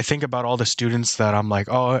 And like, I think about all the students that I'm like,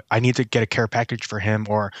 oh, I need to get a care package for him,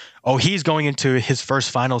 or, oh, he's going into his first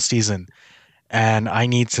final season and I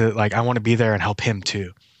need to like, I want to be there and help him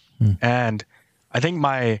too. And I think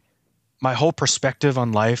my whole perspective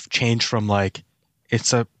on life changed from like,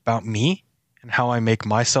 it's about me and how I make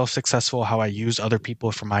myself successful, how I use other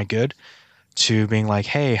people for my good, to being like,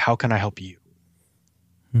 hey, how can I help you?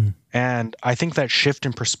 And I think that shift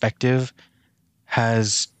in perspective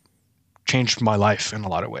has changed my life in a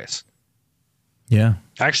lot of ways. Yeah.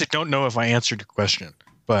 I actually don't know if I answered your question,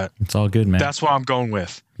 but it's all good, man. That's what I'm going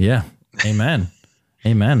with. Yeah. Amen.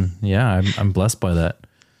 Amen. Yeah. I'm blessed by that.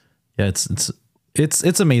 Yeah.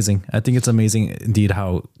 It's amazing. I think it's amazing indeed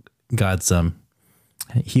how God's,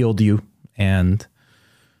 healed you and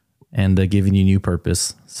giving you new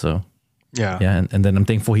purpose. So yeah. And then I'm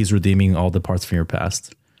thankful he's redeeming all the parts from your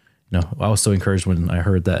past. You know, I was so encouraged when I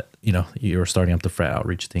heard that, you know, you were starting up the frat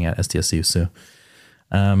outreach thing at STSU. So,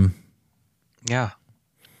 yeah.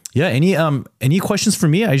 Any questions for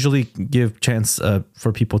me? I usually give chance,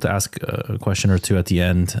 for people to ask a question or two at the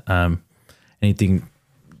end. Anything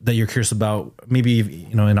that you're curious about, maybe,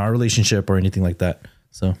 you know, in our relationship or anything like that.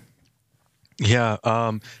 So, yeah.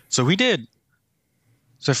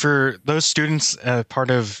 So for those students, part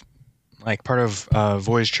of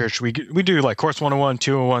Voyage Church, we do like course 101,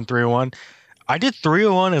 201, 301. I did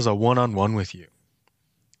 301 as a one-on-one with you.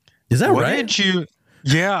 Is that right?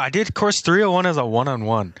 Yeah, I did course 301 as a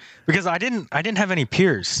one-on-one because I didn't have any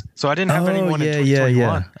peers. So I didn't have anyone in 2021.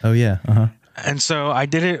 Yeah. Oh yeah. Uh-huh. And so I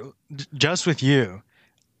did it just with you.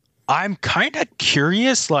 I'm kind of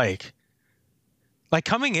curious, like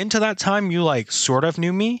coming into that time, you like sort of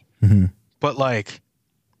knew me, but like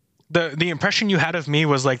the impression you had of me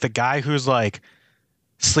was like the guy who's like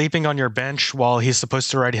sleeping on your bench while he's supposed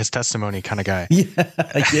to write his testimony kind of guy.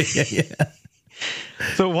 Yeah.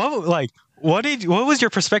 So what was your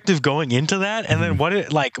perspective going into that? And then what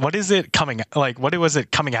was it coming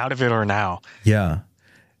out of it or now? Yeah.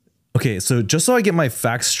 Okay. So just so I get my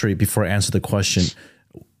facts straight before I answer the question.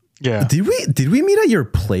 Yeah. Did we meet at your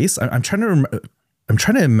place? I'm trying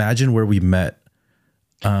to imagine where we met.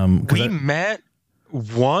 We met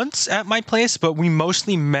once at my place, but we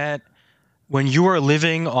mostly met when you were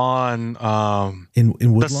living on in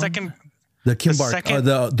Woodlawn? The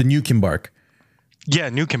Kimbark, the new Kimbark. Yeah,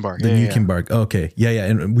 Nukenbark. The Nukenbark. Okay. Yeah, yeah.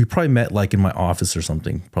 And we probably met like in my office or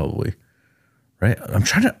something, probably. Right? I'm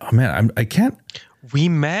trying to, oh man, I can't. We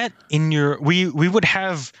met in your, we would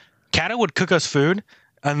have, Kata would cook us food,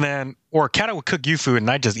 and then, or Kata would cook you food and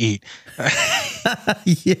I'd just eat.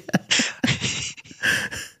 Yeah.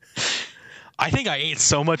 I think I ate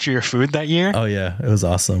so much of your food that year. Oh yeah. It was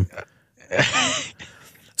awesome.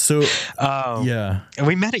 So, yeah. And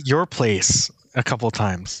we met at your place a couple of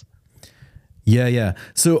times. Yeah. Yeah.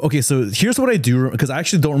 So, okay. So here's what I do, because I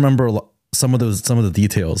actually don't remember some of the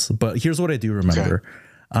details, but here's what I do remember.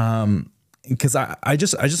 Okay. Because I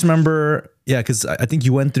just remember, yeah, because I think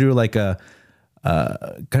you went through like a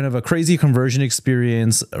kind of a crazy conversion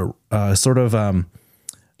experience, sort of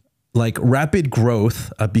like rapid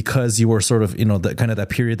growth, because you were sort of, you know, the kind of that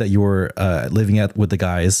period that you were living at with the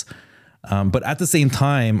guys. But at the same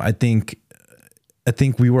time, I think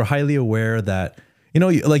we were highly aware that, you know,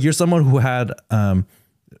 like you're someone who had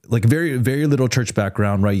like very, very little church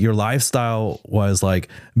background, right? Your lifestyle was like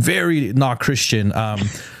very not Christian.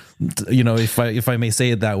 You know, if I may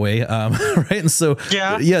say it that way, right? And so,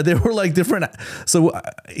 yeah, they were like different. So,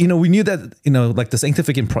 you know, we knew that, you know, like the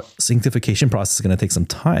sanctification process is going to take some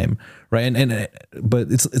time, right?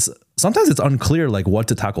 But it's sometimes it's unclear, like what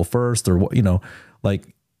to tackle first, or what, you know,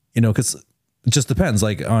 like, you know, because it just depends,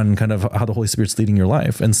 like on kind of how the Holy Spirit's leading your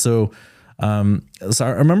life. And so, so I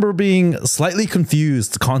remember being slightly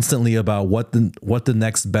confused constantly about what the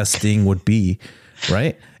next best thing would be.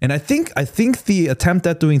 Right. And I think the attempt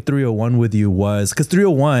at doing 301 with you was because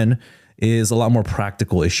 301 is a lot more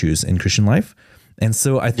practical issues in Christian life. And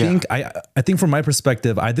so I think from my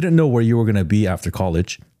perspective, I didn't know where you were going to be after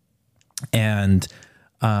college. And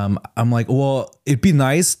I'm like, well, it'd be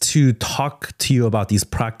nice to talk to you about these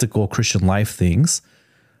practical Christian life things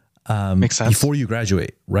Makes sense. before you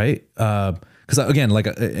graduate. Right. Because again, like,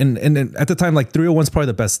 and at the time, like 301 is probably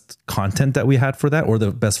the best content that we had for that, or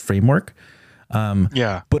the best framework. But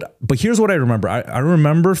here's what I remember. I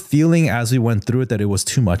remember feeling as we went through it that it was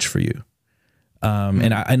too much for you.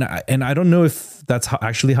 And I don't know if that's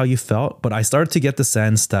actually how you felt, but I started to get the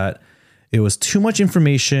sense that it was too much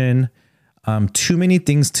information, too many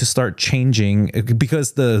things to start changing,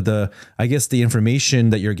 because I guess the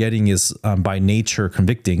information that you're getting is by nature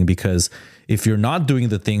convicting, because if you're not doing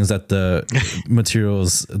the things that the material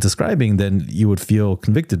is describing, then you would feel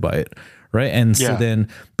convicted by it. Right. And so then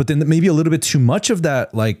maybe a little bit too much of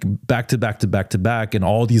that, like back to back, and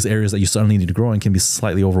all these areas that you suddenly need to grow in can be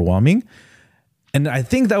slightly overwhelming. And I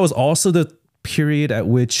think that was also the period at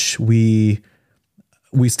which we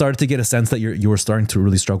started to get a sense that you were starting to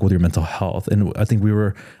really struggle with your mental health. And I think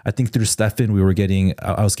through Stefan,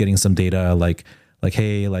 I was getting some data like,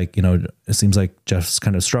 hey, like, you know, it seems like Jeff's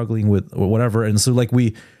kind of struggling with whatever. And so like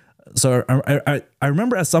I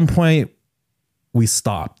remember at some point we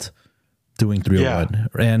stopped doing 301.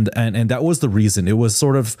 And that was the reason. It was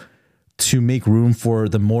sort of to make room for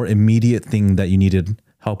the more immediate thing that you needed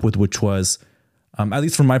help with, which was, at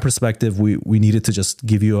least from my perspective, we needed to just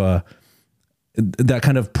give you that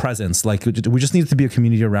kind of presence. Like we just needed to be a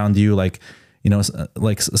community around you. Like, you know,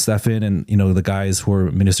 like Stefan and, you know, the guys who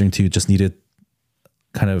were ministering to you just needed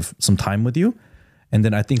kind of some time with you. And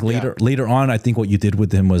then I think later on, I think what you did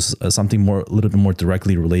with him was something a little bit more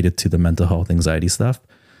directly related to the mental health, anxiety stuff.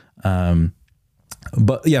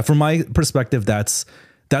 But yeah, from my perspective, that's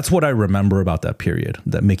what I remember about that period,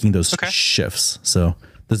 that making those shifts. So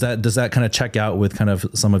does that kind of check out with kind of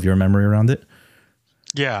some of your memory around it?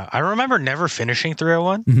 Yeah. I remember never finishing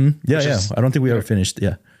 301. Mm-hmm. Yeah. I don't think we ever finished.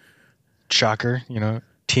 Yeah. Shocker, you know,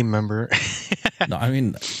 team member. No, I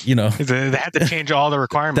mean, you know, they had to change all the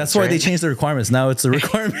requirements. That's why they changed the requirements. Now it's a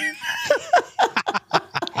requirement.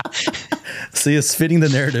 See, it's fitting the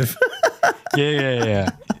narrative. Yeah.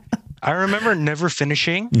 I remember never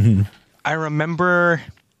finishing. Mm-hmm. I remember,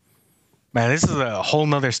 man, this is a whole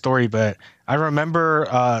nother story, but I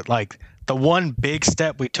remember like the one big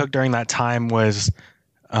step we took during that time was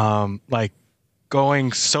like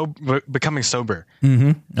becoming sober.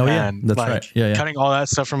 Mm-hmm. Oh, and, yeah, that's like, right. Yeah. Cutting all that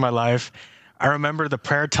stuff from my life. I remember the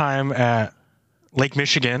prayer time at Lake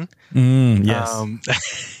Michigan. Yes.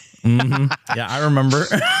 Mm-hmm. Yeah, I remember.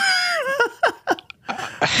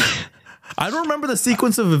 I don't remember the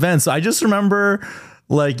sequence of events. I just remember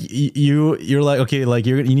like you're like, okay, like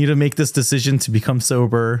you need to make this decision to become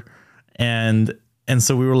sober. And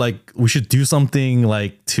so we were like, we should do something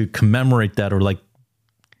like to commemorate that, or like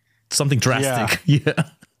something drastic.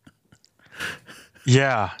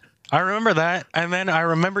 Yeah. I remember that. And then I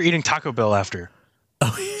remember eating Taco Bell after.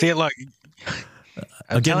 Oh, see, like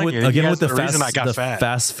again with the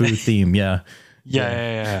fast food theme. Yeah.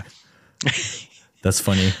 Yeah. That's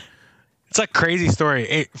funny. It's a crazy story.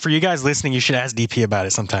 Hey, for you guys listening, you should ask DP about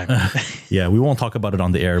it sometime. Yeah, we won't talk about it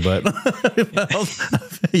on the air, but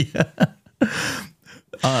yeah.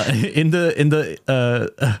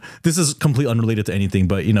 This is completely unrelated to anything,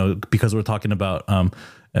 but because we're talking about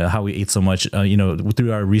how we ate so much,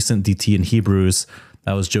 through our recent DT in Hebrews,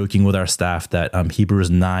 I was joking with our staff that Hebrews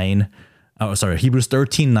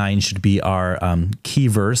 13:9 should be our key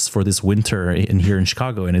verse for this winter here in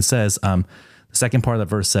Chicago, and it says the second part of that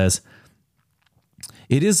verse says,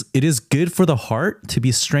 It is good for the heart to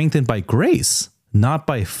be strengthened by grace, not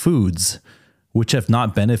by foods, which have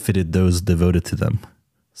not benefited those devoted to them.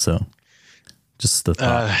 So, just a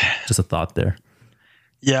thought there.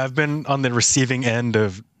 Yeah, I've been on the receiving end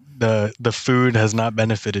of the food has not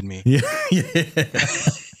benefited me. Yeah,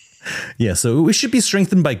 yeah. So we should be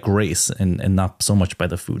strengthened by grace and not so much by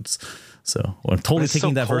the foods. So I'm totally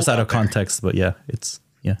taking that verse out of context, but yeah,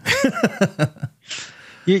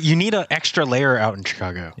 You need an extra layer out in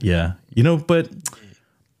Chicago. Yeah. But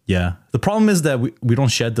yeah, the problem is that we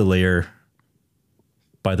don't shed the layer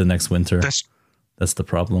by the next winter. That's the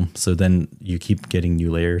problem. So then you keep getting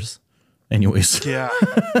new layers anyways. Yeah.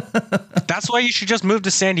 That's why you should just move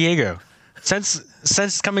to San Diego.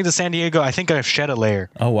 Since coming to San Diego, I think I've shed a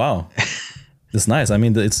layer. Oh, wow. It's nice. I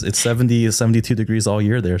mean, it's 70, 72 degrees all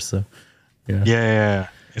year there. So yeah. Yeah.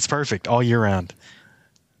 It's perfect all year round.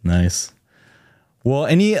 Nice. Well,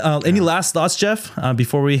 any last thoughts, Jeff,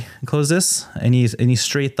 before we close this? Any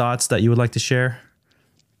straight thoughts that you would like to share?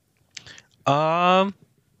 Oh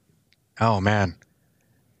man.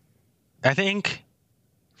 I think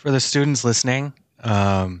for the students listening,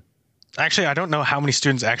 actually, I don't know how many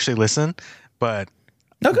students actually listen, but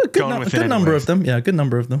good number of them. Yeah, good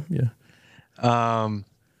number of them. Yeah.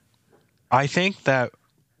 I think that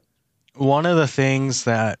one of the things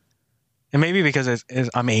that, and maybe because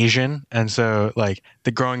I'm Asian, and so like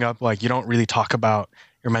the growing up, like you don't really talk about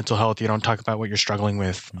your mental health, you don't talk about what you're struggling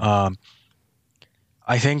with. I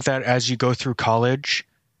think that as you go through college,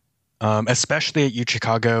 especially at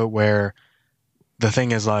UChicago, where the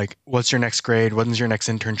thing is like, what's your next grade? When's your next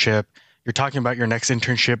internship? You're talking about your next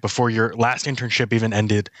internship before your last internship even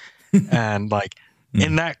ended. And like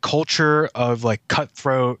in that culture of like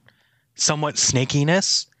cutthroat, somewhat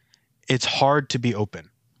snakiness, it's hard to be open.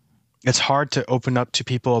 It's hard to open up to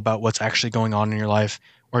people about what's actually going on in your life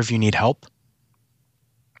or if you need help.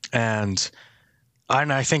 And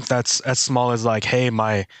I think that's as small as like, hey,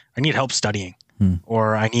 I need help studying,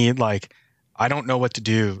 or I don't know what to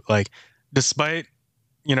do. Like, despite,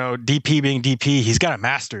 DP being DP, he's got a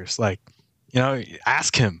master's, like,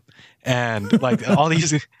 ask him. And like all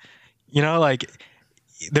these, like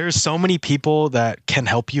there's so many people that can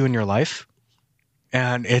help you in your life.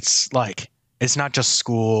 And it's like, it's not just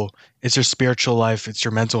school, it's your spiritual life, it's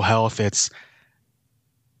your mental health. It's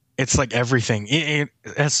like everything.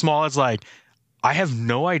 As small as like, I have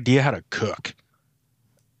no idea how to cook.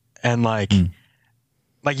 And like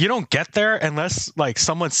you don't get there unless like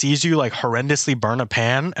someone sees you like horrendously burn a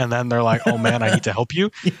pan and then they're like, oh man, I need to help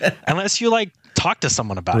you. Yeah. Unless you like talk to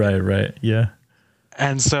someone about it. Right. Yeah.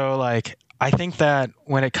 And so like, I think that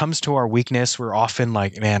when it comes to our weakness, we're often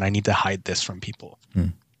like, man, I need to hide this from people.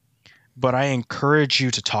 But I encourage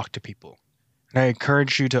you to talk to people. And I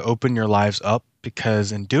encourage you to open your lives up,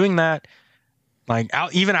 because in doing that, like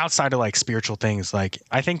even outside of like spiritual things, like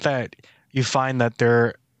I think that you find that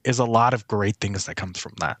there is a lot of great things that comes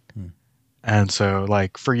from that. And so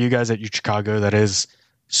like for you guys at UChicago, that is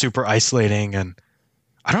super isolating. And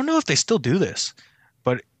I don't know if they still do this,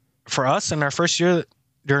 but for us in our first year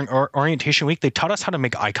during our orientation week, they taught us how to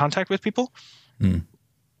make eye contact with people.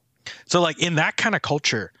 So like in that kind of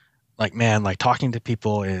culture, like, man, like talking to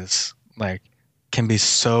people is like, can be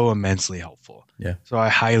so immensely helpful. Yeah. So I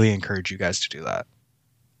highly encourage you guys to do that.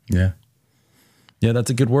 Yeah. Yeah. That's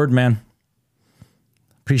a good word, man.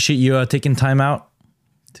 Appreciate you taking time out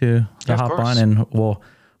to hop on, and we'll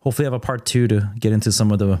hopefully have a part 2 to get into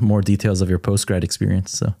some of the more details of your post-grad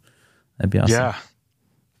experience. So that'd be awesome. Yeah.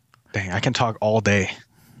 Dang, I can talk all day.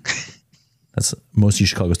 That's most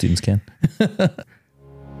UChicago students can.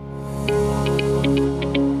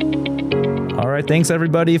 All right. Thanks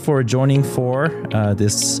everybody for joining for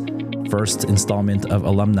this first installment of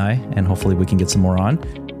Alumni, and hopefully we can get some more on.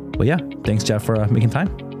 But yeah, thanks Jeff for making time.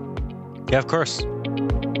 Yeah, of course.